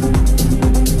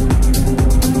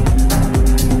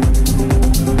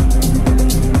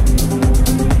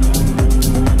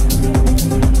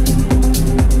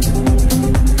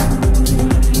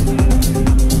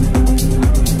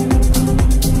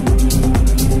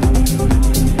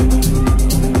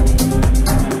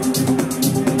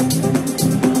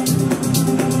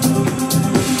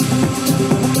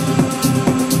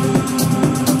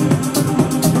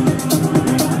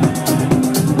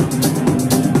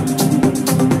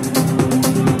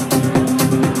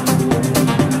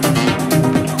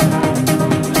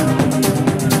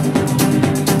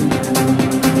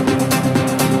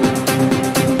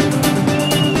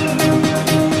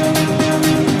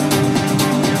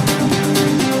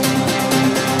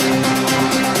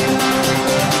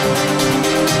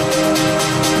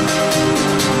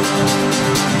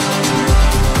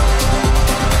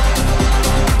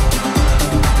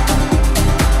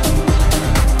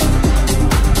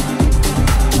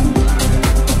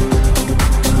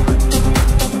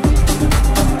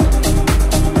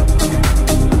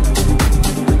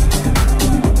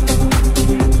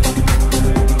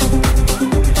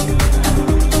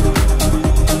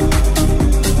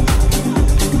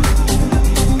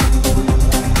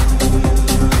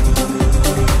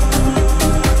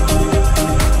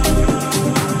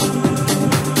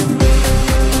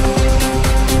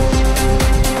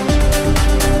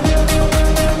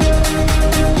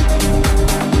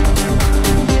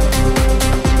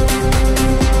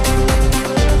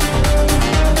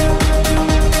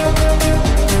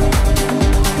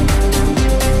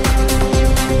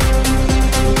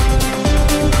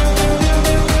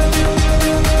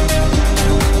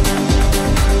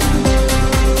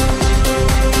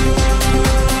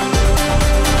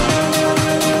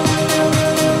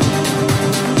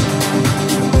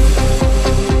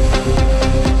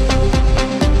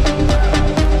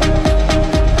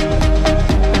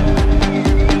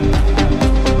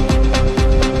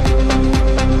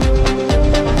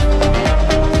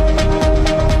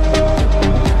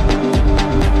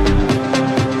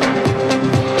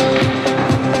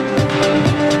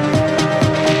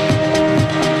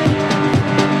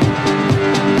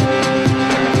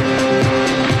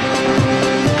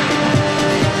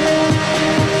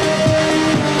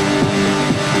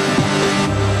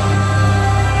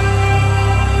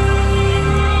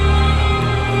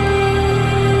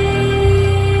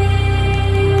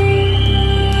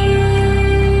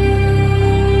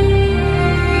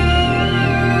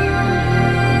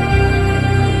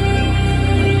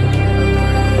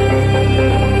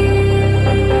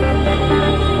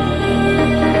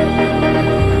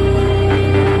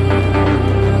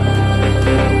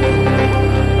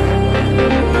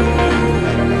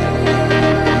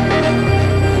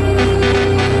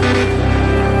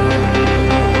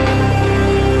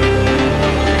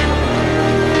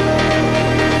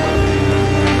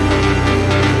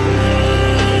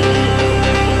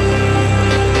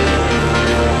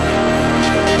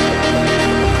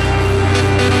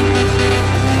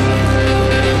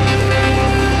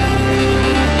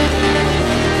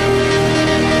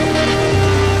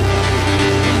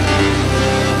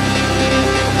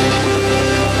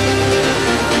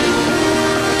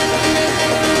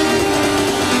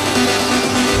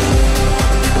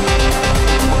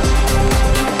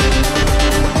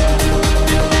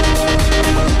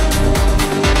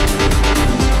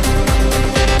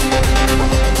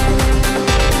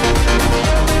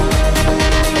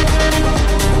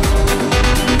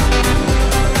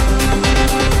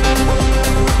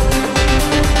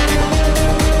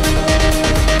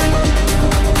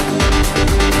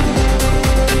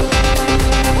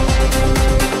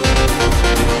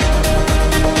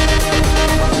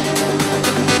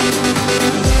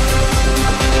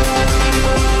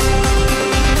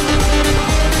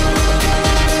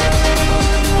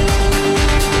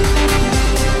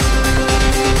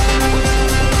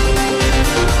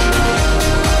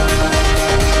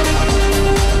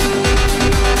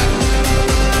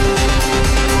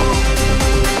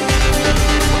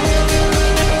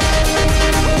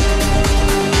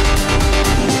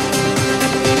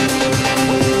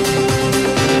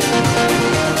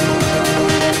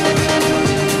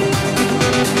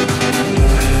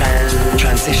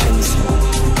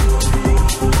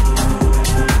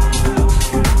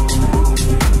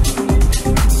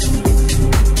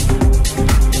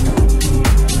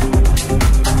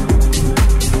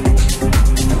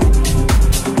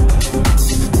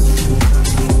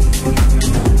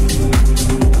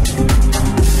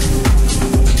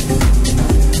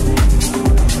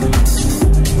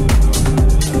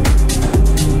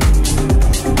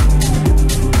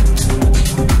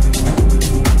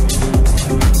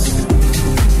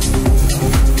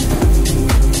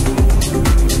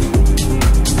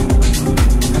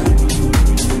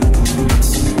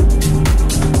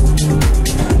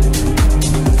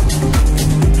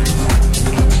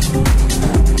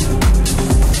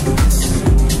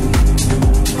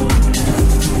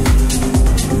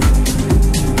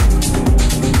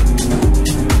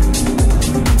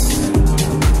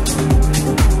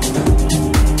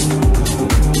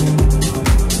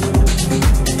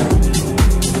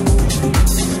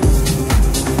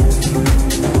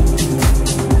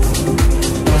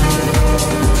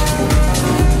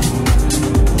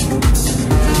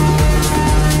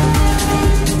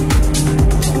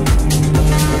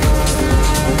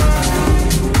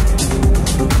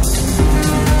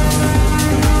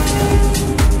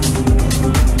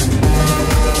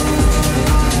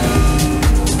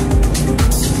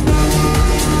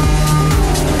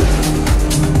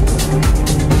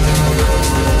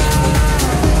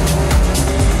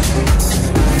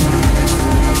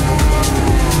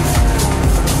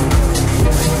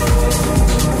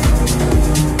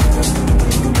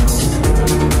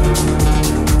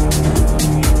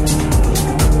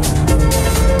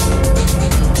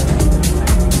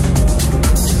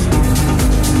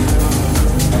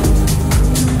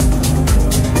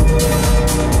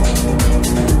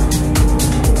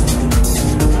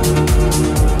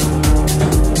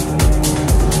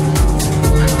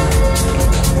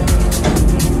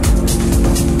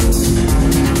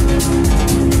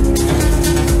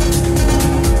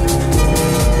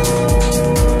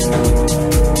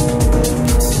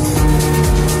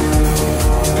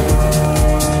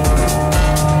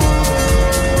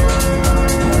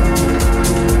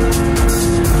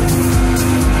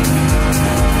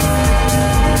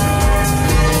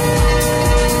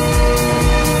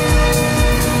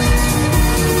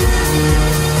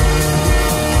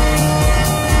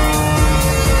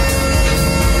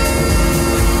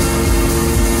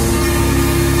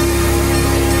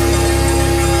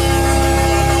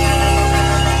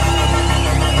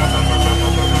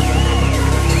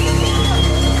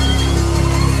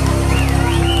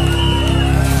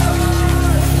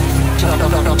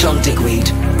 John Digweed,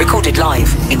 recorded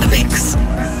live in the mix.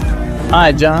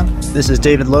 Hi, John. This is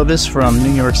David Lotus from New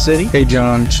York City. Hey,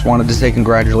 John. Just wanted to say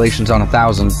congratulations on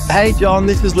 1,000. Hey, John.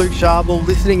 This is Luke Sharble,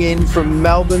 listening in from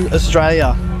Melbourne,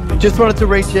 Australia. Just wanted to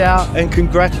reach out and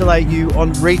congratulate you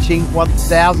on reaching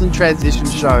 1,000 transition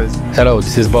shows. Hello,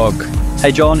 this is Bog.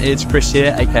 Hey, John. It's Chris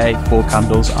here, aka Four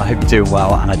Candles. I hope you're doing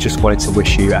well, and I just wanted to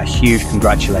wish you a huge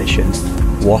congratulations.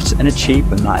 What an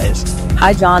achievement that is.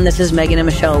 Hi, John. This is Megan and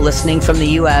Michelle listening from the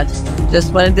US.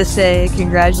 Just wanted to say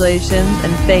congratulations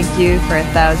and thank you for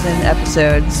 1,000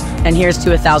 episodes. And here's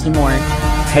to 1,000 more.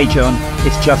 Hey, John.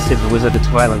 It's Justin, the Wizard of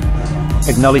Twilight.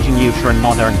 Acknowledging you for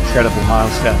another incredible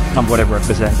milestone and what it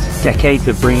represents. Decades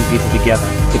of bringing people together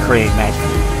to create magic.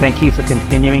 Thank you for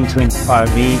continuing to inspire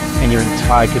me and your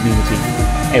entire community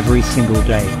every single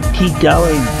day. Keep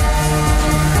going.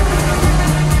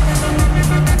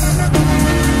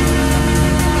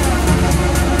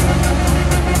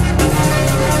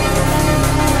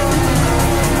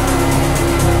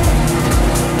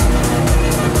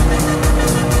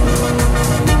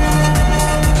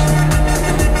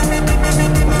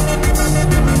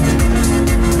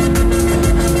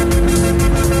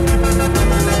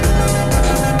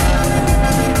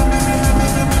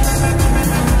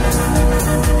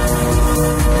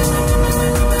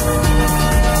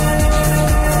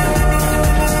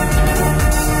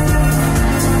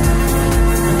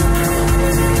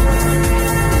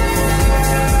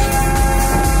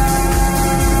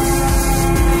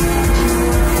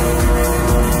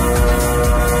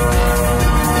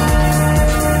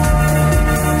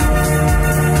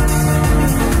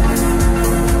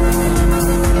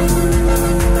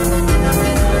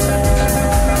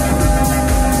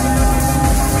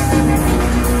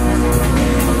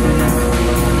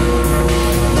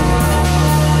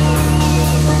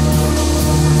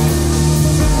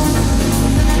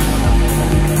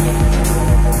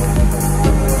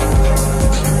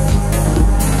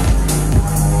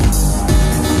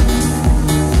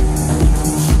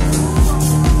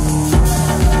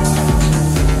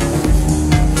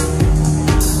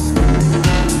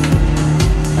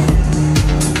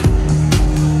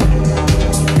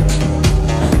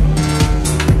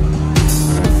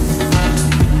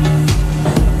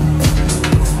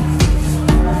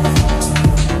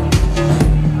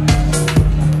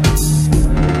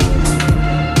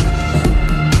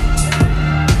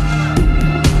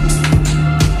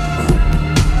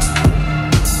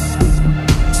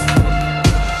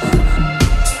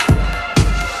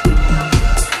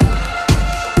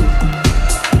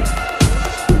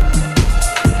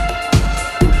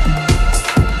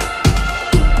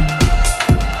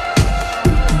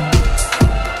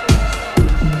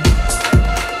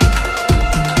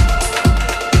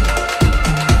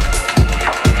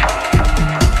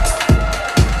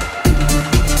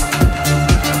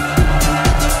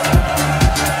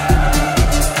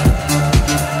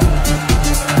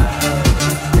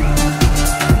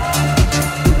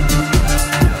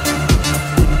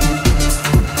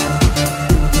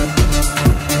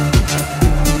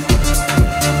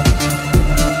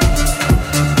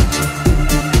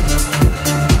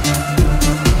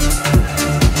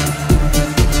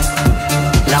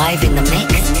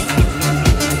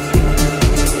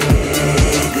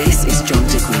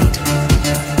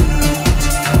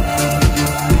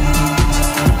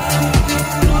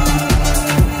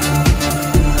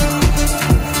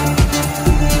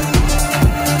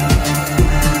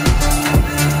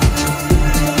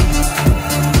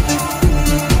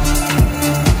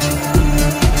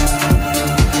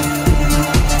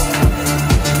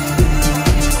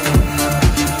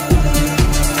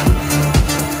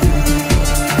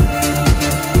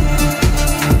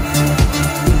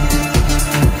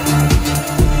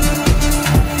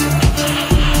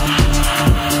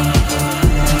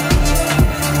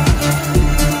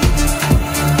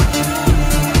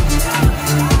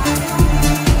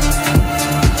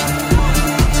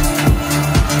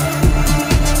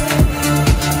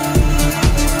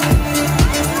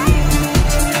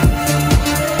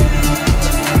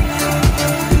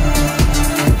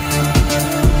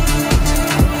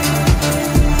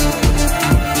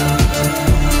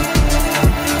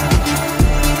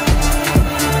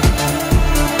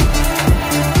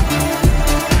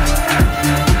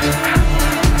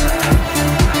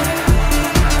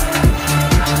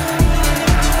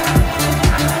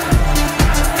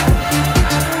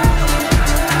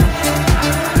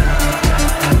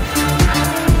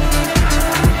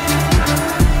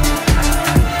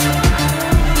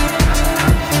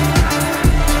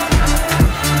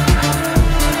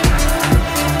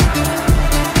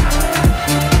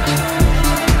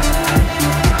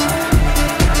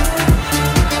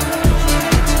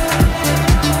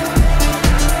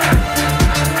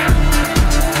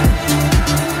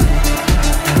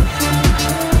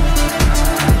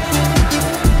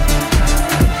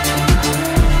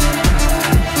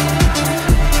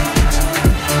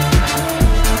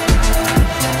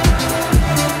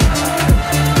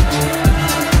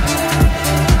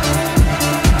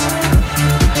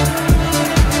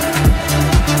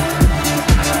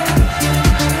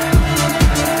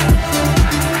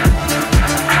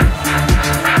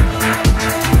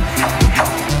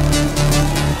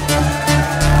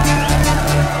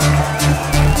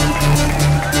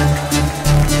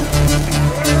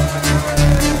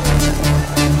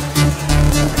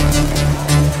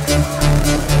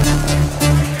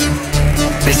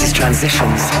 This is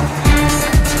Transitions.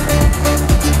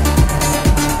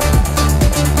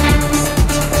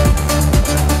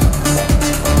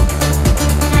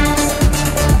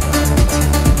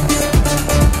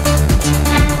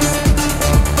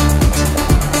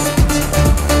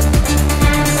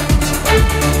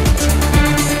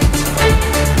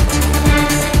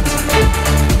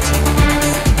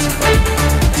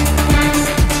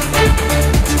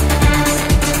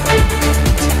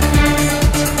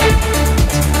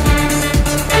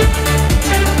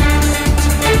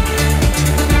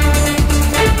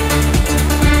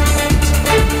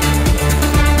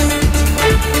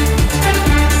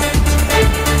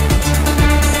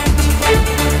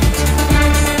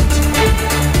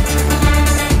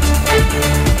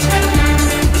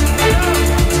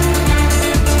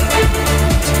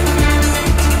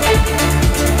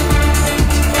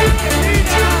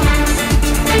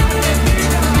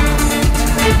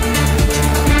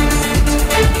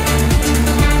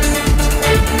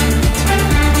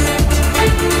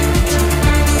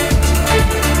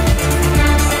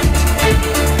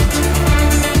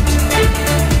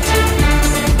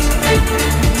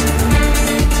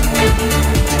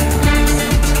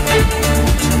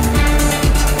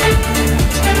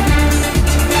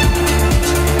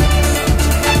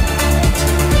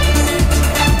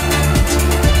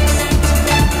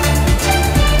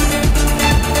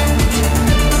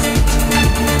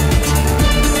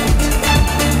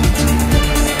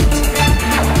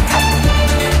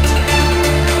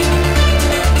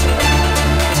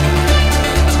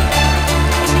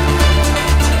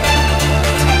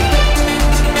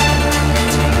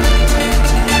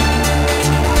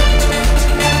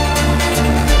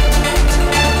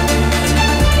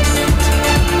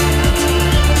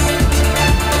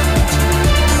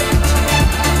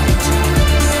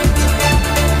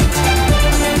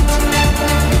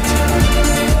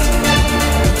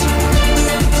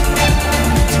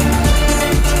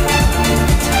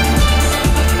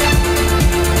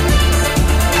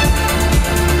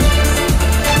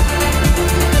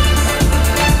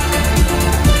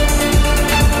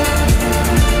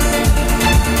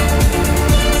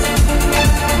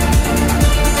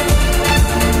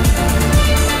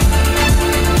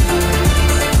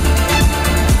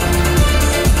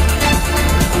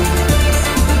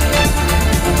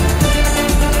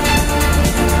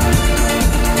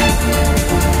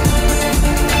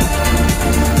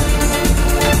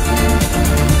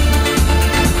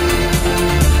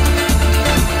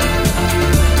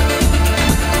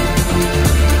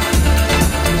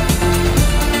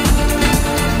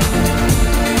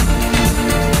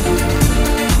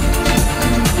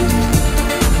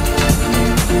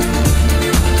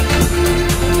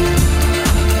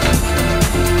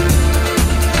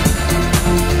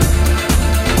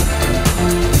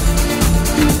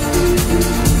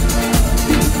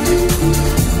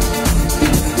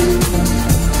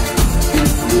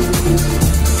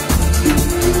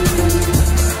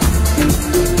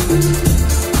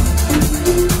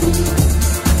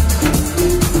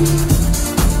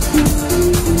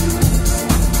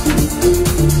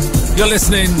 You're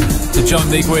listening to John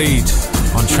Digweed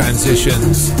on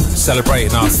Transitions,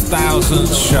 celebrating our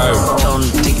 1000th show. John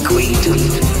Digweed.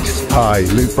 Hi,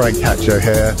 Luke Brancaccio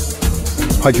here.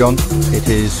 Hi John, it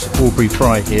is Aubrey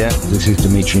Fry here. This is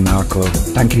Dimitri Marco.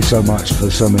 Thank you so much for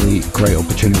so many great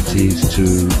opportunities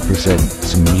to present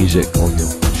some music on your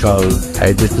show.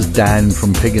 Hey, this is Dan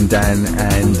from Pig and Dan,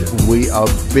 and we are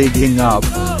bigging up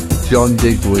John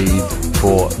Digweed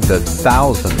for the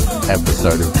 1000th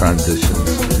episode of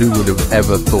Transitions. Who would have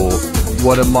ever thought?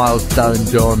 What a milestone,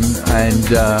 John,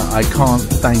 and I can't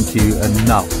thank you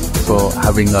enough for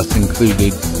having us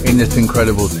included in this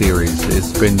incredible series.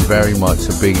 It's been very much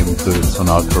a big influence on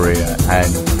our career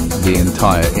and the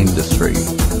entire industry.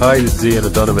 Hi, this is Ian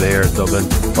O'Donovan here in Dublin.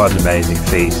 What an amazing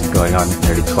feat, going on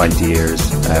nearly 20 years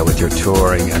with your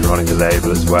touring and running the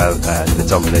label as well, and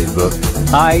it's unbelievable.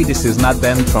 Hi, this is Matt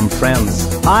Ben from Friends.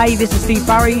 Hi, this is Steve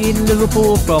Barry in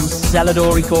Liverpool from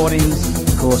Celador Recordings.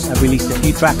 Of course, I've released a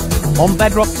few tracks on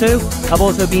Bedrock too. I've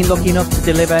also been lucky enough to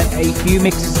deliver a few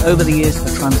mixes over the years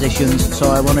for Transitions, so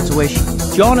I wanted to wish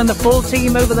John and the full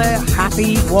team over there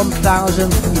happy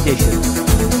 1000th edition.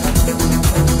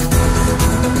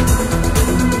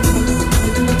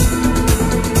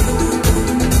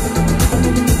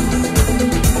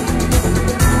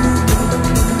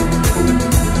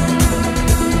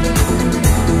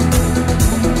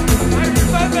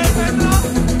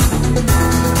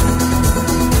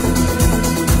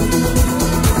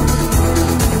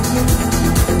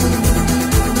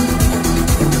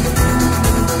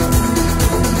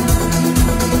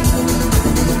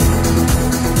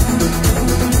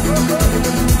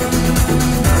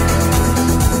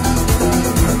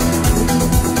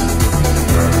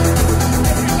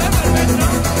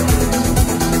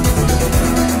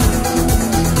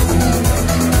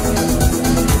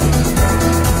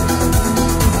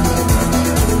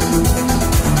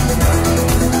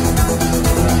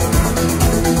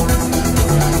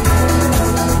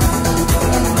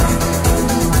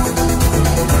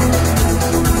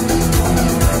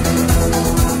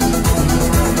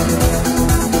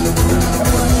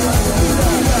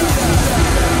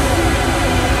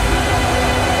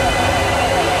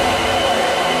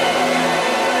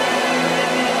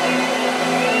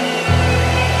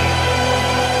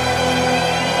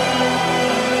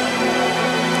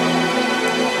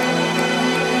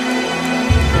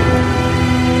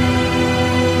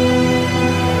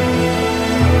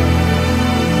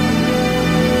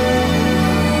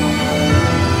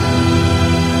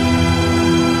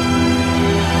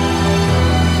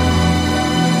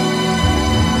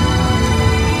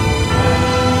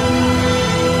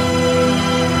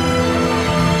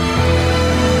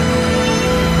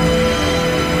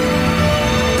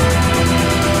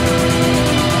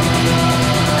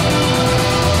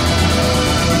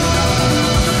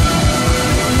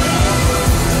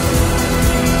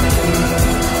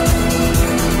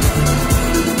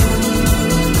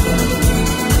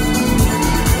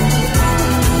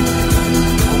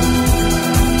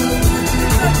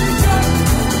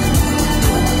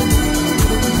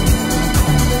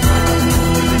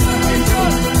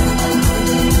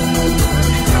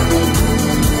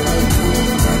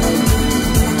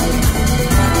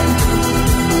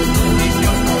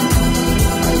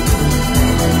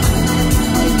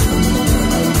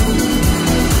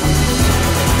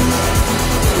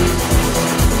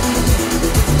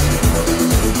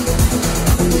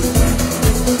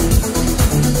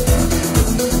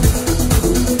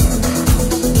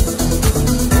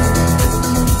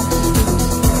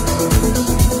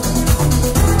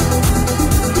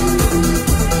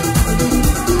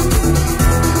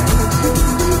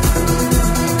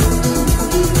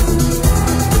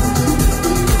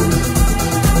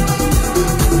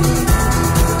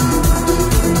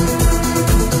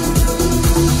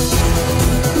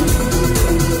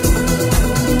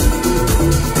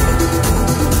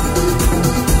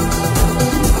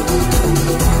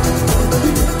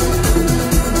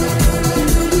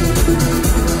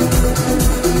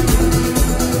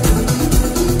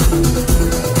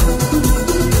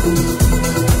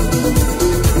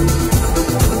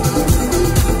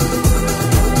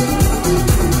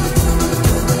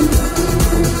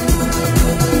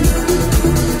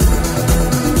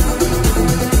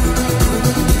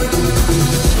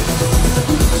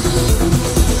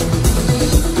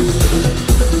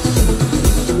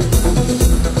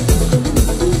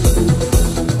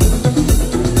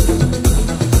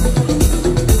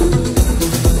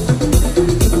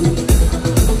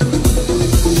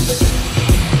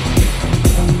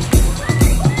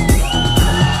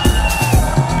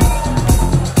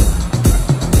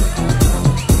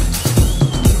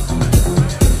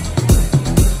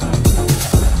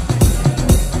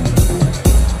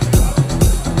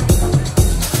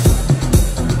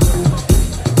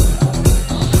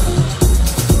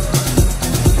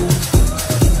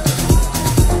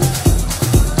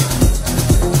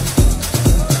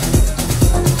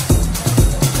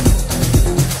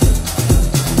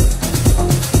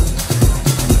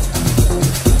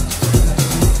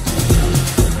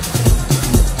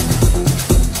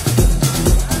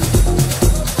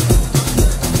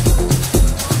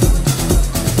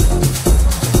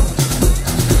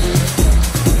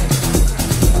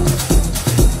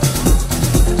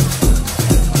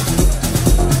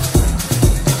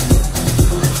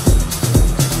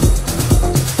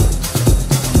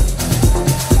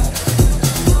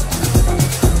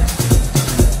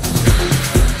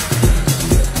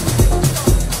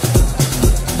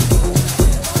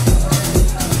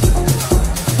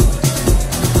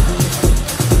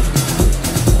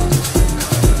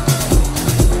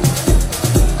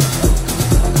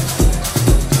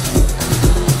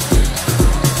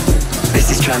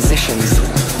 Transitions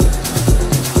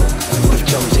with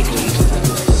John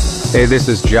Digweed. Hey, this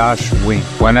is Josh Wink.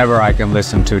 Whenever I can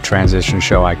listen to a transition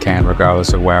show, I can,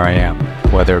 regardless of where I am.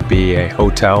 Whether it be a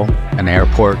hotel, an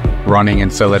airport, running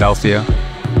in Philadelphia,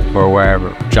 or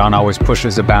wherever. John always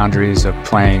pushes the boundaries of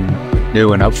playing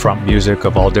new and upfront music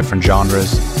of all different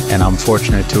genres, and I'm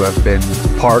fortunate to have been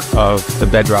part of the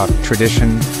Bedrock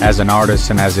tradition as an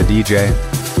artist and as a DJ,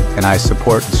 and I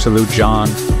support and salute John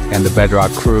and the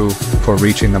Bedrock crew for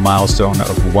reaching the milestone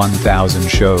of 1,000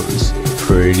 shows.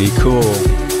 Pretty cool.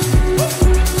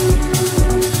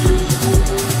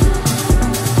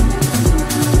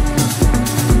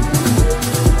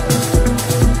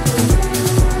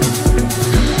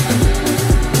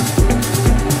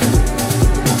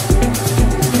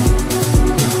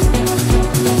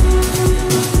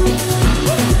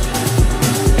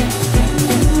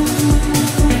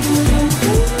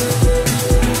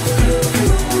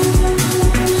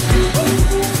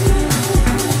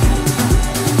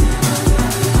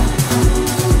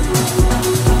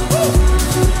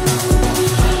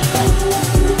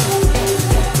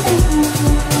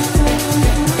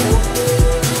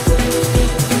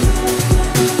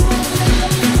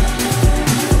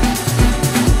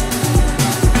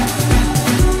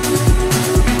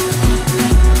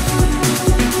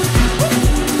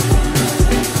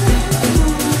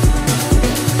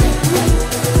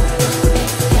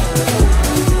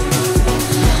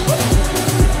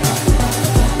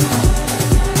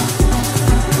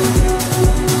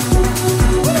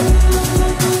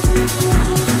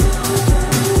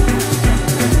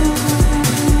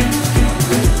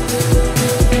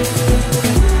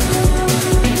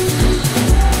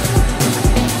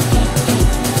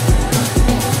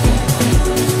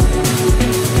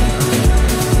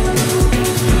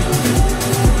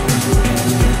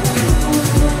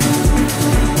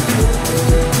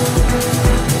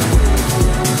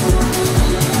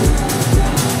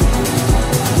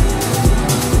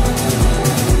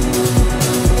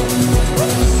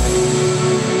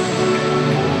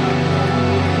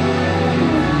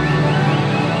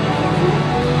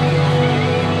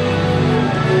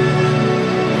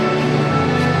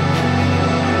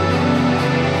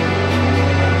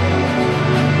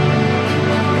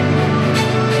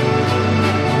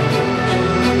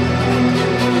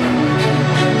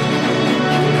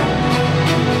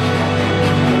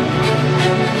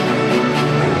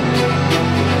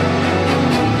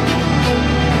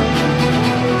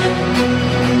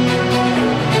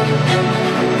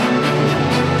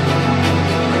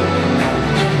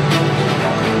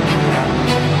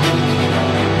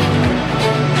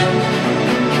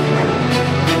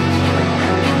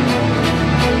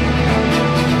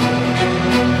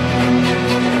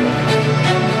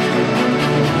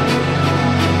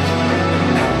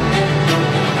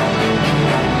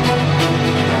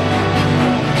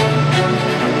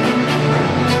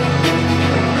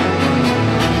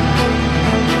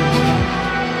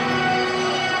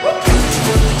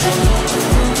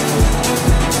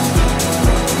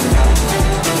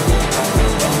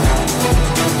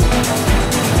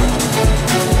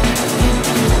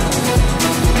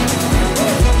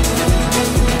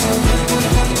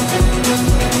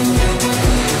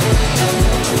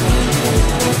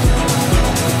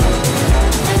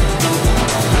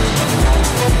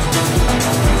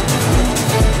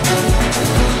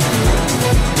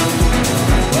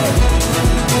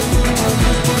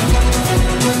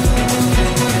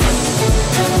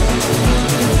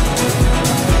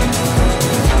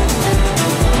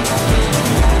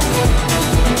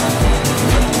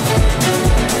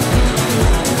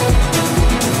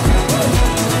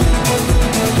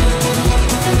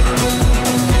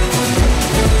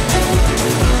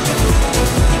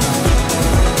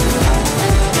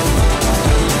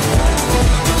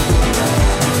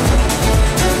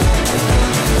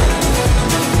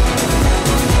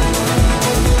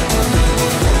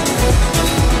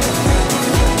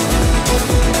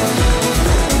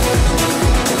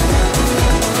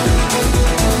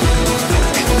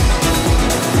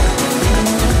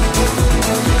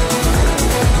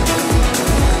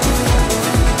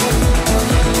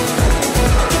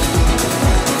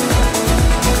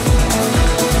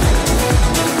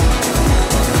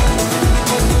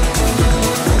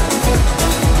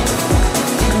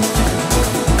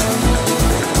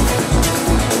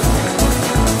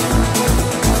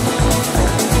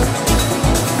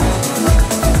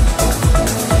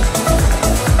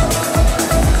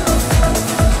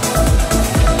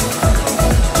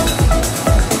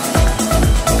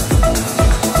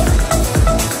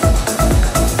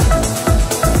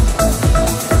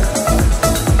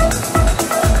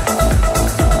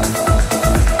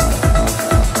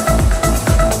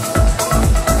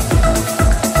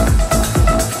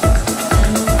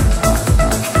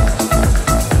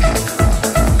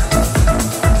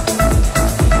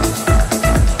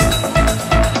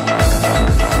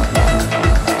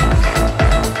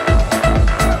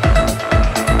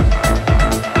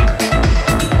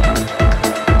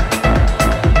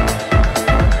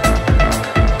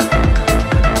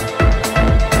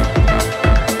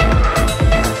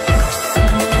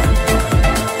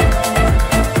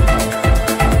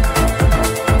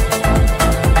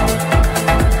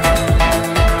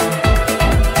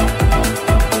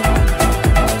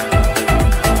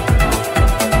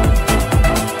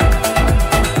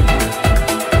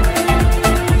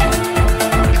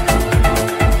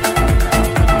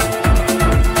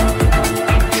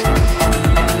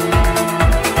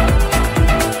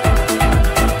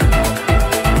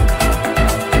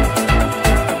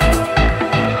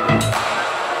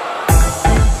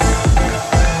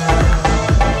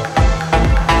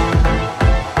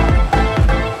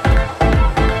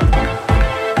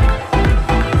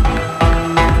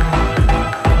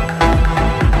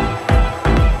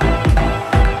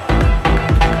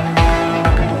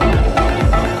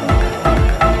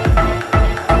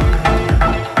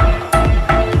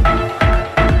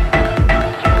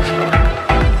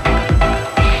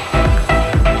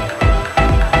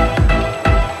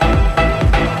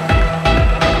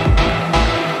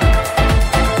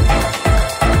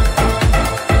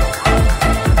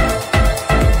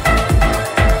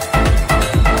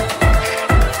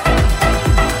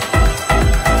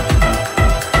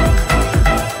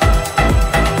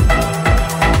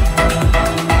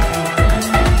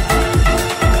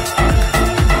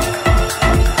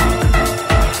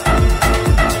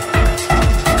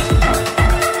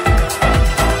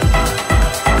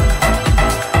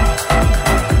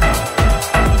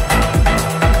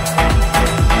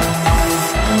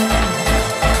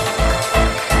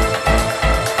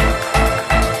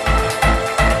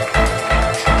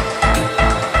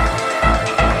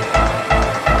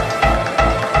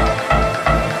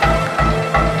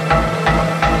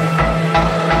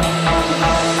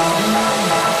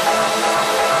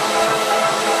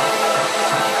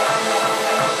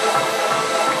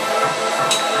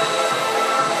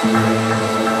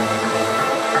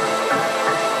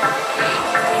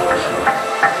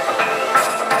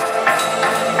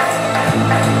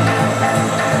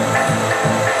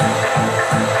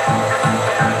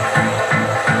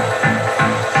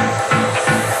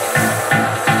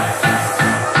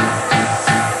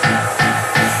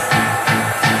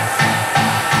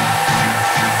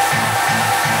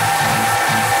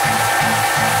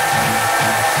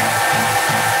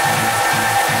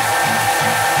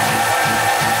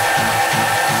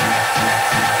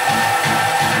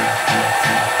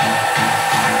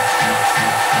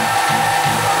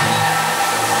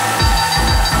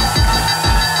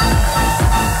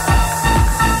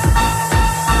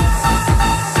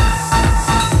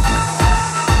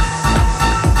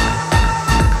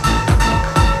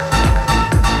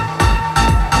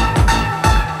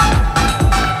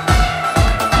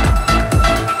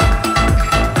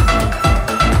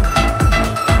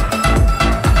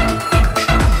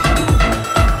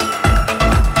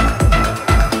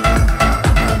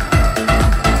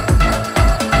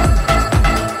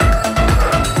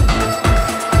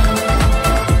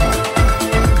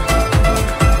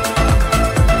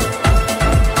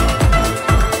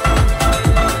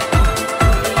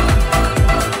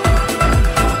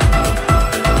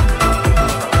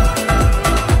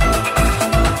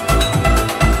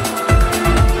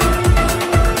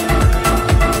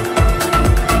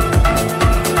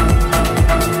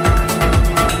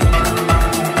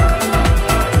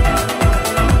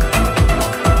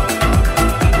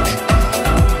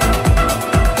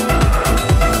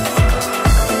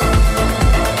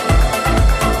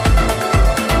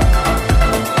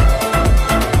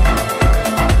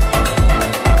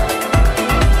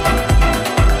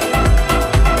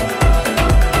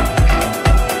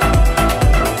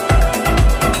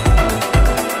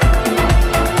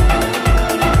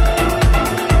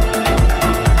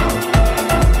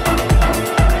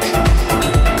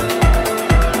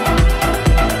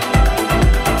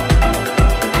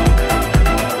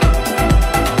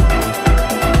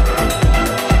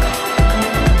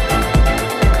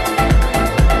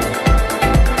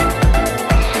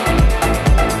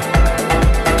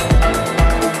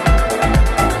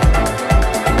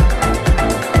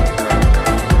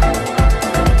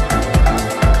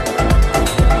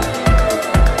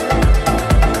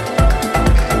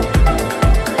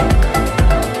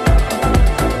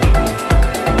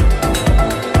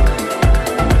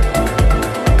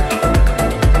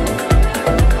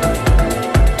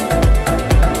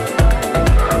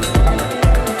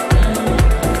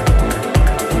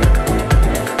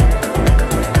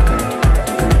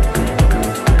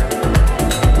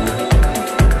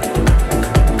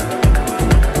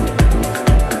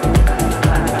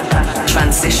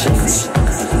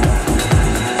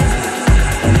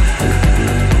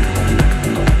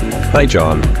 Hi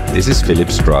John, this is Philip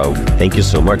Straub. Thank you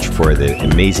so much for the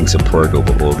amazing support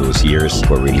over all those years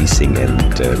for releasing and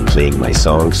playing my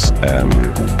songs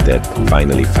that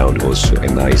finally found also a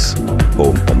nice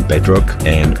home on Bedrock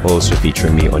and also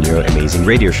featuring me on your amazing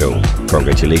radio show.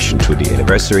 Congratulations to the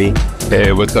anniversary.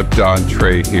 Hey, what's up, John?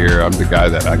 Trey here. I'm the guy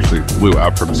that actually flew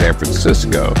out from San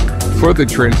Francisco for the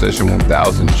Transition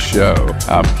 1000 show.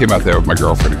 Came out there with my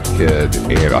girlfriend and kid,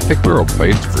 and I think we were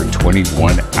playing for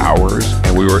 21 hours,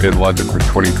 and we were in London for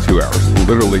 22 hours.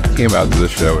 Literally came out to the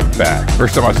show and back.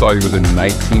 First time I saw you was in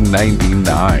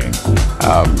 1999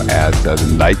 at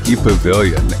the Nike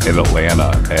Pavilion in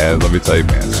Atlanta, and let me tell you,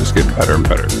 man, it's just getting better and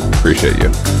better. Appreciate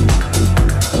you.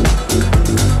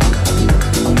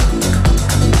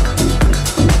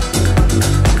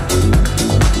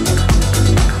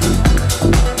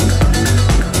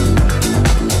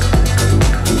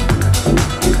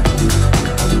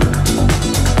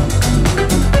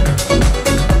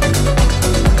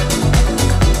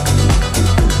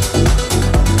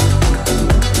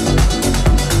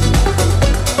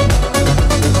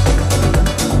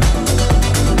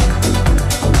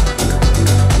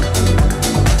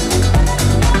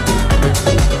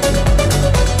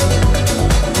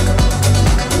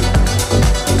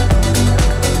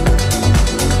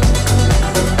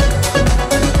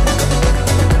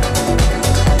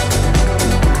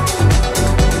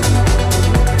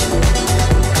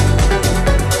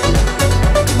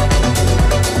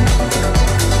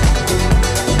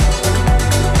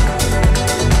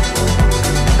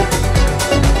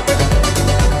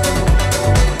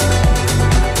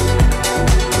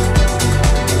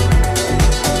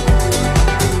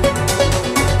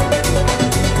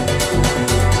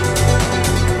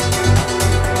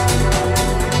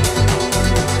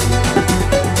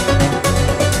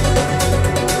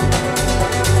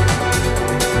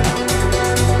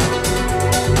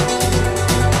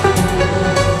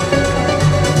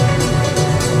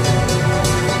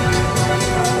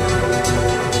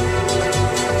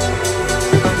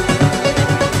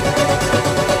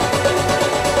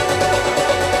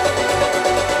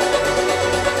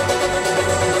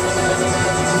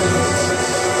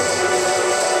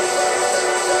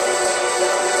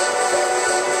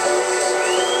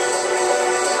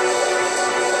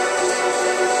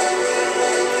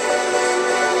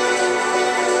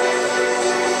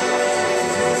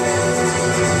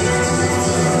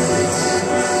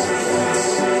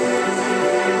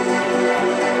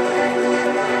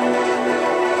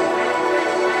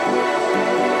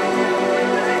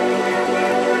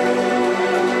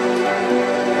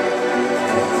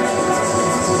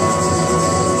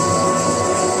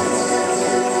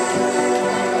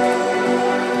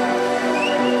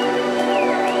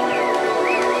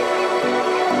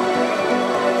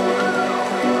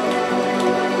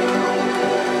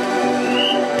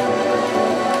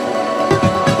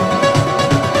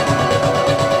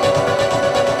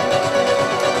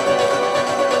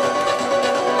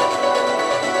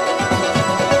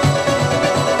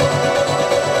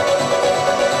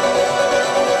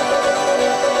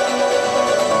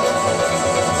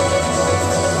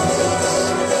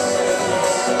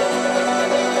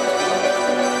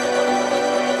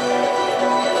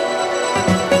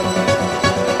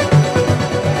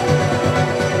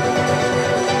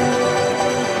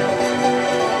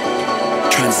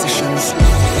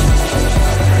 Transitions.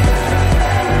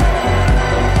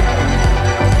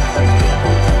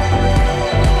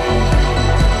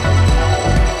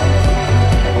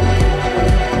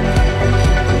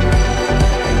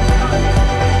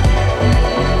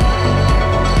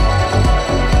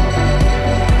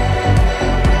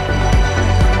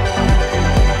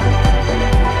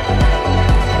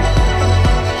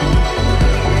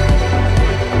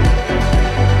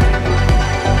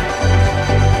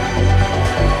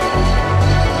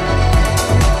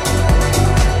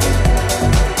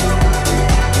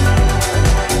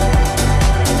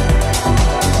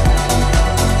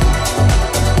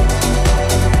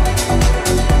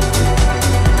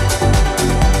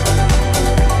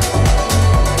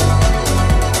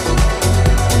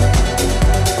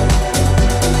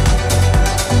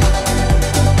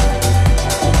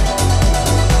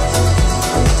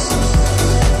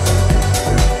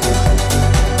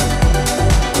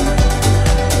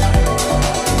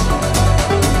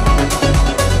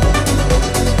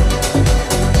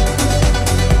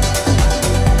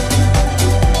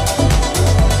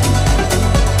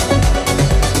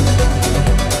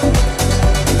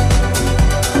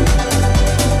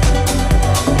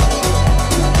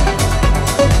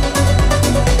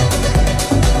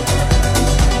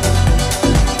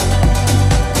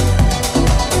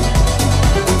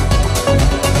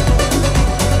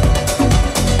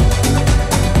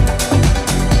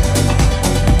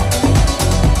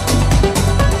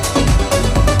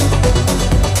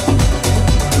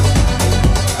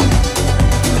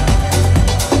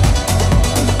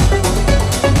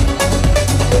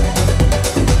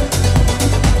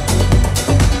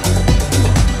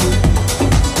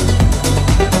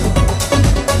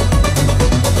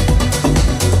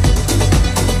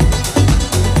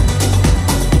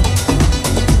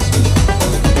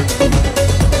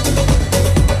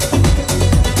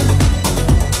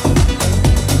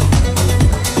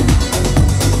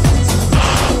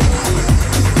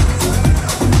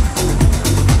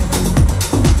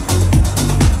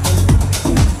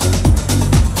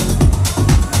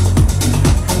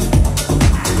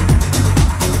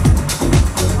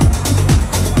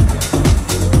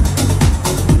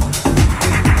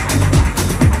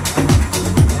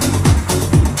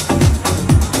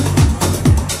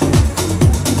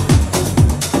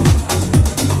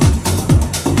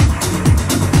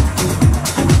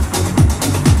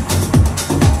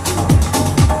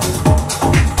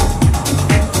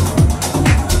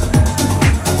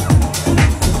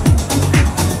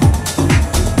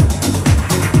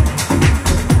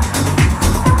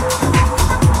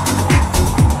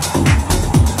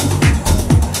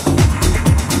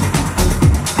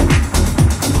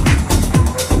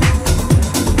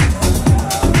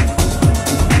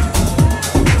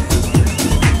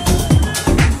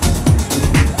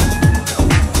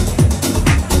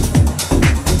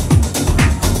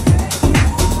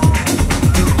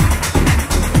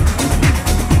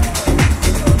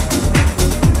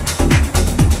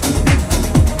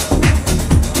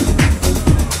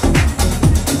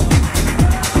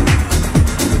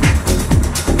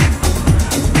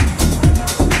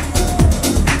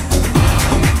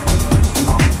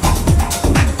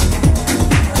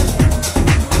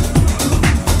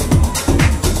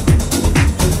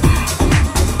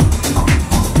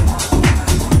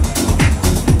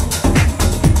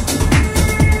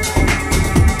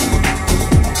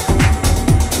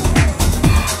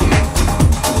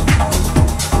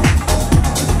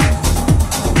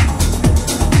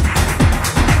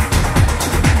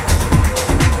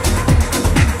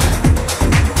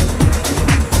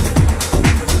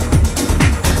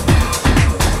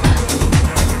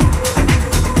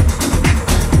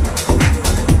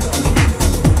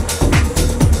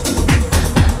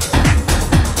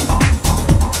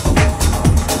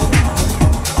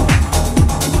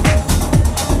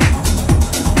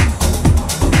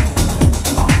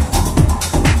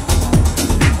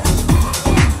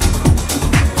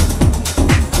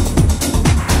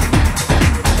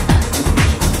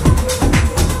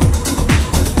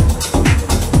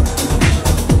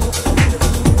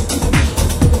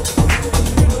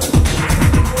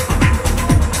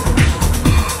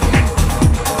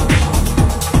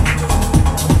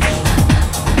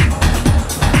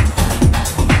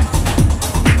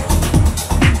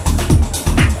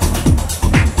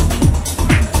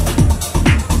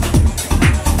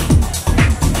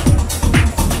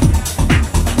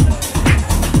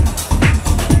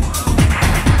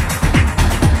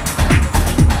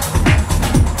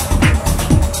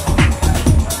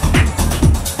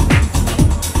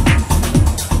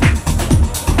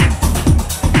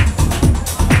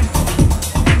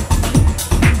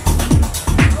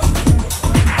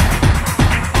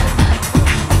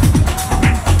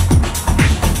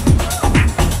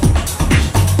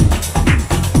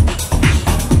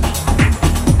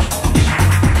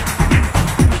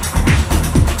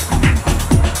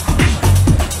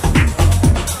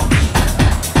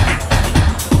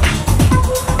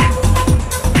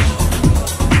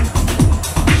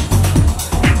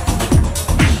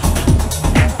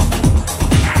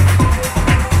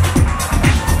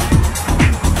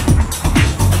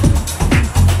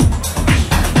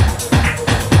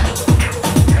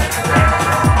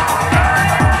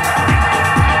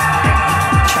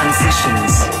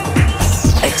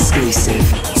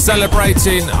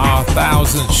 celebrating our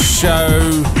 1000th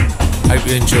show. Hope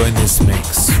you're enjoying this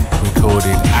mix,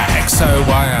 recorded at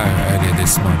XOYO earlier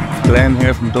this month. Glenn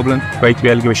here from Dublin. Great to be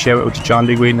able to give a shout out to John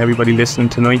Digweed and everybody listening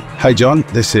tonight. Hi John,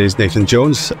 this is Nathan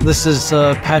Jones. This is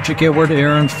Patrick Edward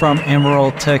Aaron from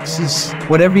Amarillo, Texas.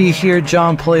 Whatever you hear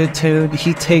John play a tune,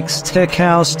 he takes tech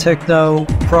house, techno,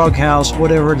 prog house,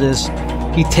 whatever it is,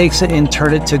 he takes it and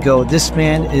turns it to go. This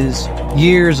man is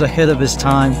years ahead of his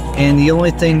time, and the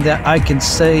only thing that I can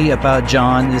say about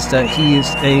John is that he is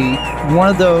one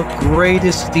of the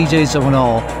greatest DJs of them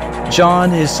all.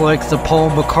 John is like the Paul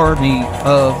McCartney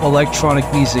of electronic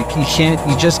music.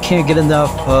 You just can't get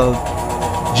enough of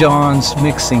John's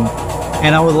mixing.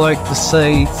 And I would like to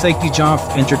say thank you, John,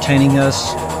 for entertaining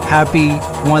us. Happy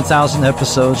 1000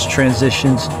 episodes,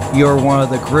 Transitions. You're one of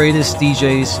the greatest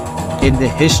DJs in the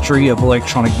history of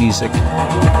electronic music.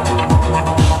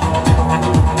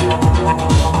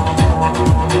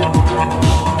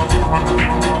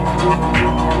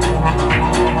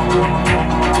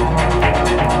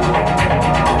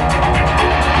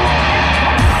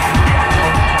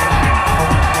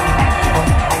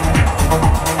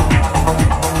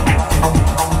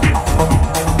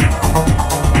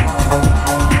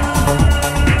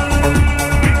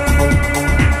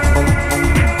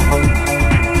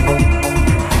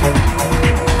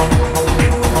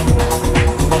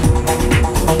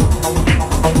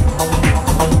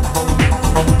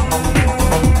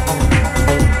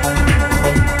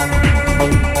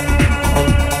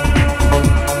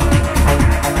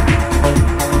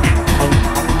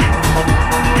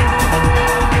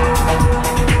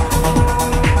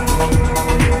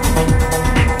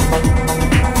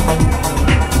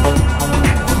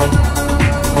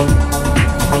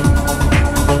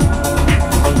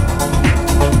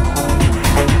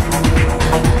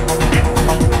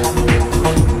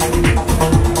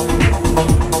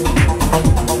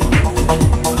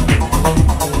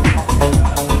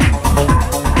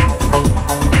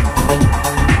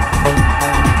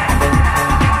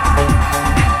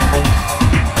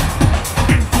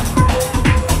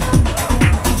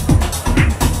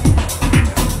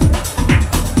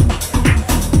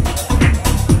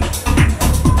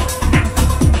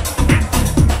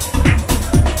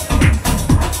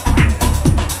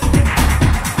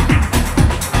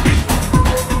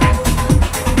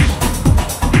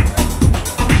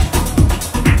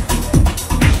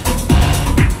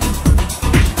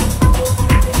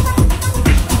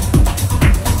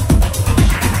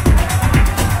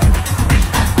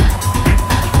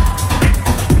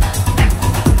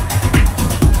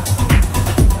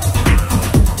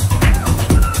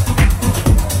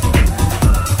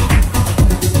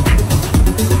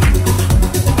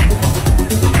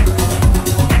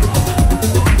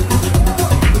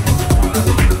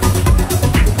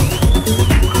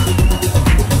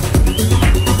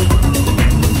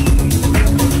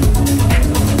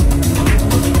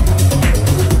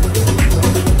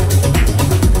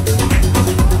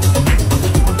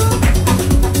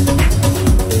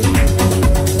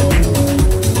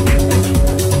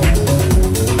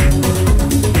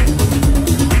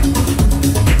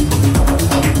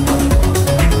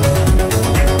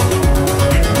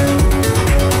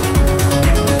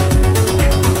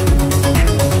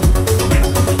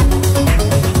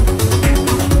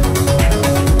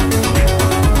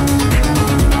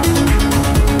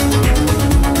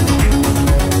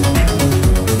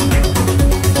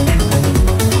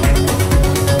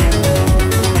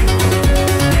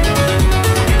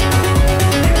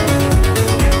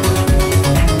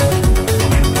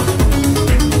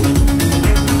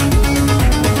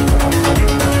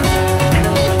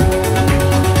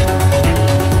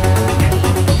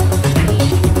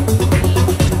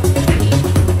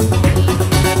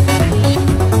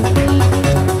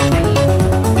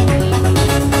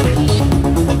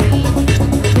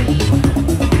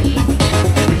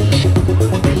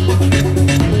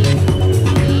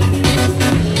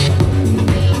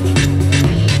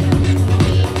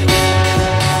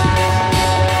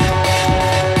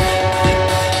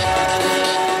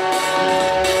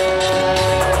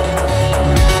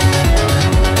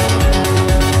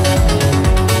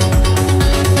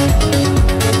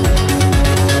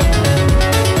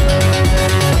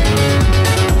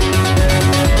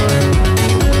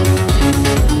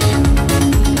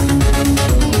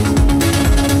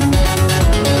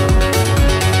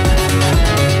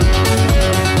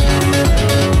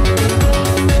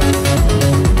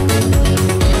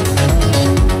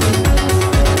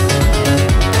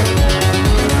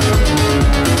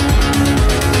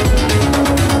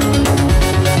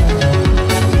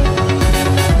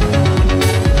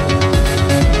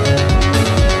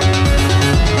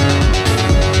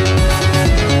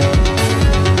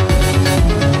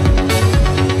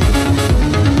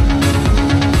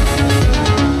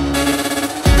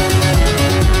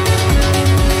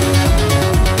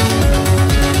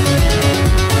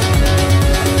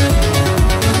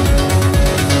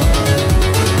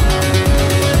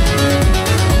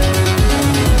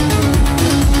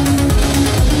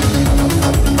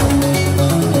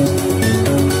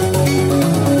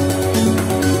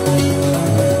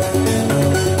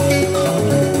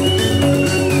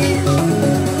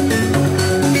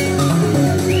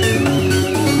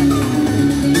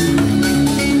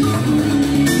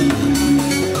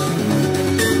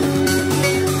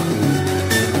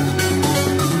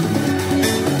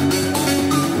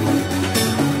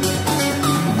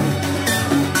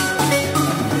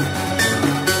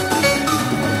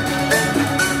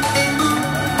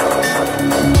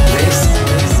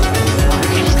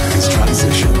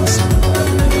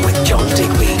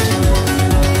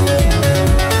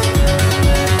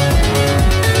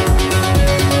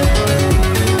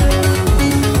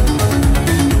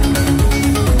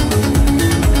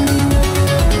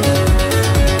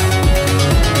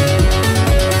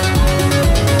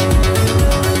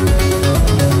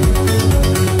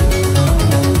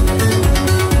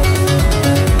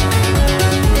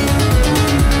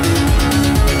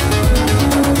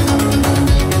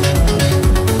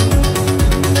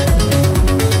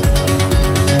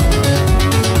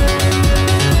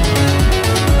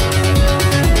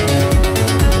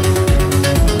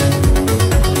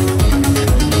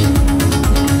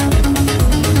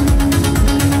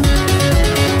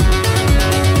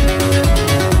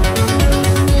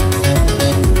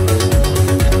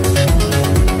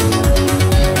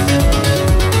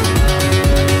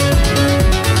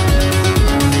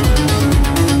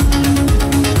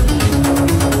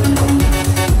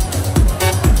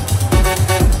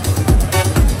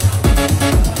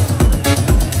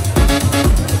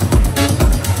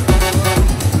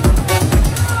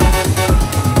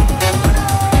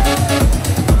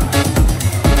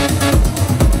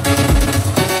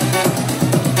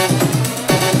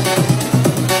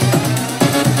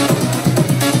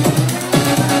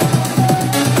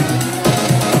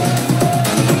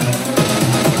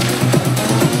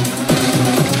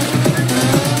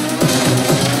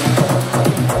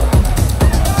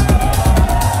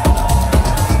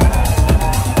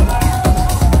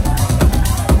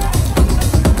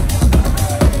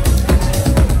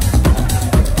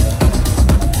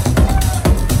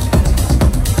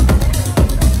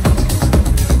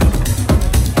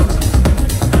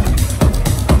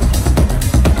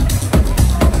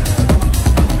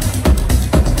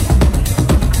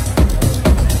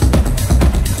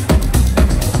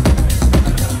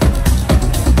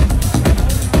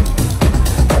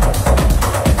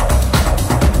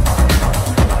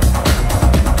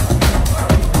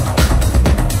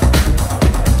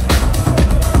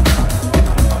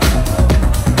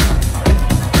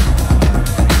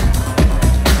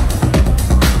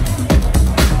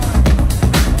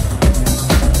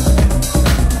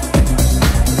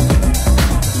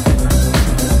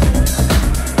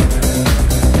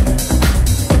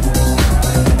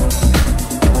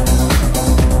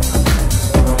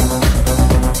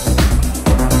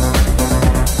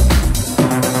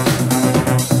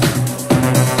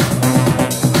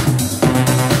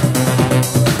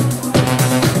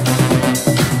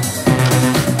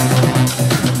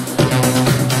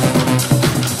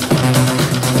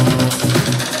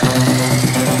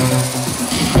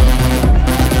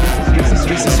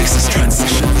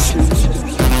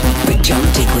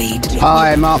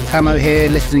 Hi, Marc Camo here,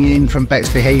 listening in from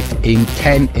Bexley Heath in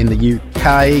Kent in the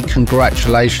UK.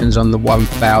 Congratulations on the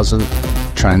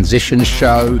 1000th Transition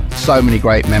show. So many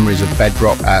great memories of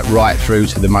Bedrock, right through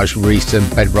to the most recent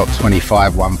Bedrock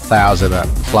 25 1000 at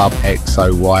Club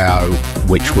XOYO,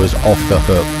 which was off the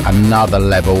hook. Another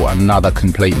level, another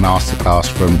complete masterclass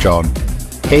from John.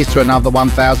 Here's to another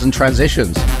 1000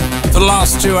 Transitions. For the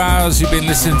last 2 hours, you've been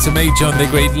listening to me, John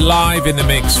Digweed, live in the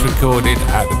mix, recorded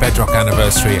at the Bedrock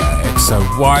anniversary at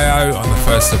XOYO on the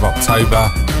 1st of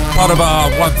October. Part of our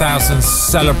 1000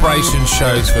 celebration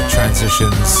shows for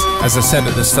Transitions. As I said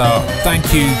at the start, thank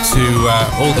you to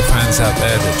all the fans out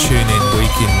there that tune in,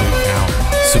 week out,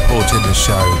 supporting the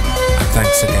show. And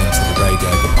thanks again to the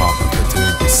radio department for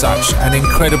doing such an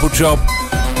incredible job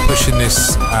pushing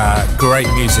this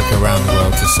great music around the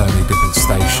world to so many different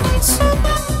stations.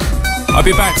 I'll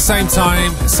be back same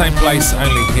time, same place,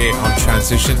 only here on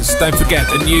Transitions. Don't forget,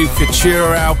 the new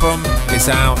Futura album is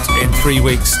out in 3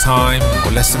 weeks' time,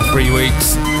 or less than 3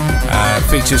 weeks.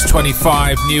 Features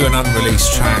 25 new and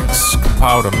unreleased tracks,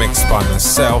 compiled and mixed by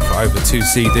myself over 2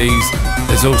 CDs.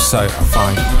 There's also a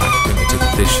 5-pack limited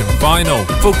edition vinyl.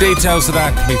 Full details of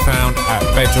that can be found at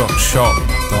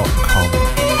bedrockshop.com.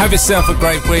 Have yourself a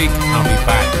great week. I'll be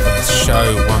back for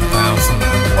show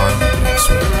 1001 next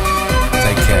week.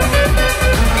 Take care.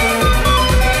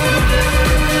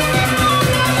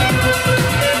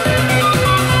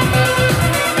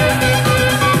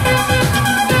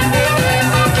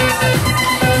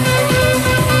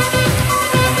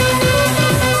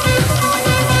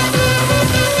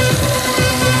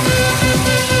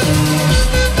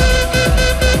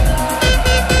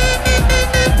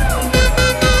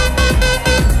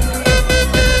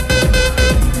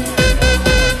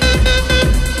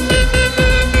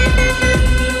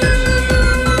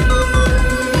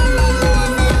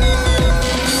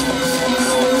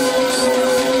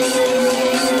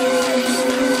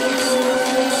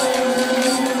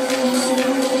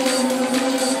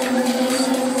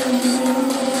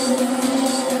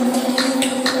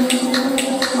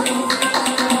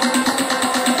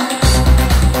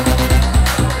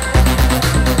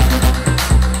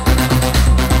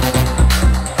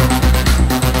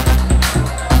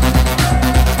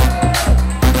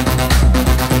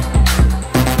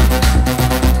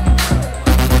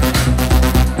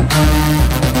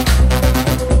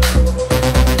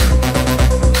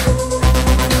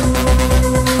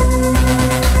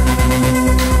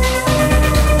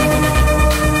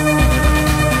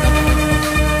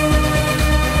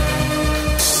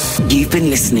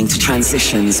 Listening to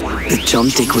Transitions with John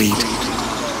Digweed.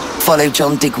 Follow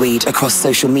John Digweed across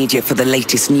social media for the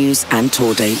latest news and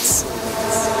tour dates.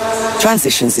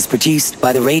 Transitions is produced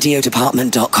by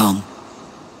theradiodepartment.com.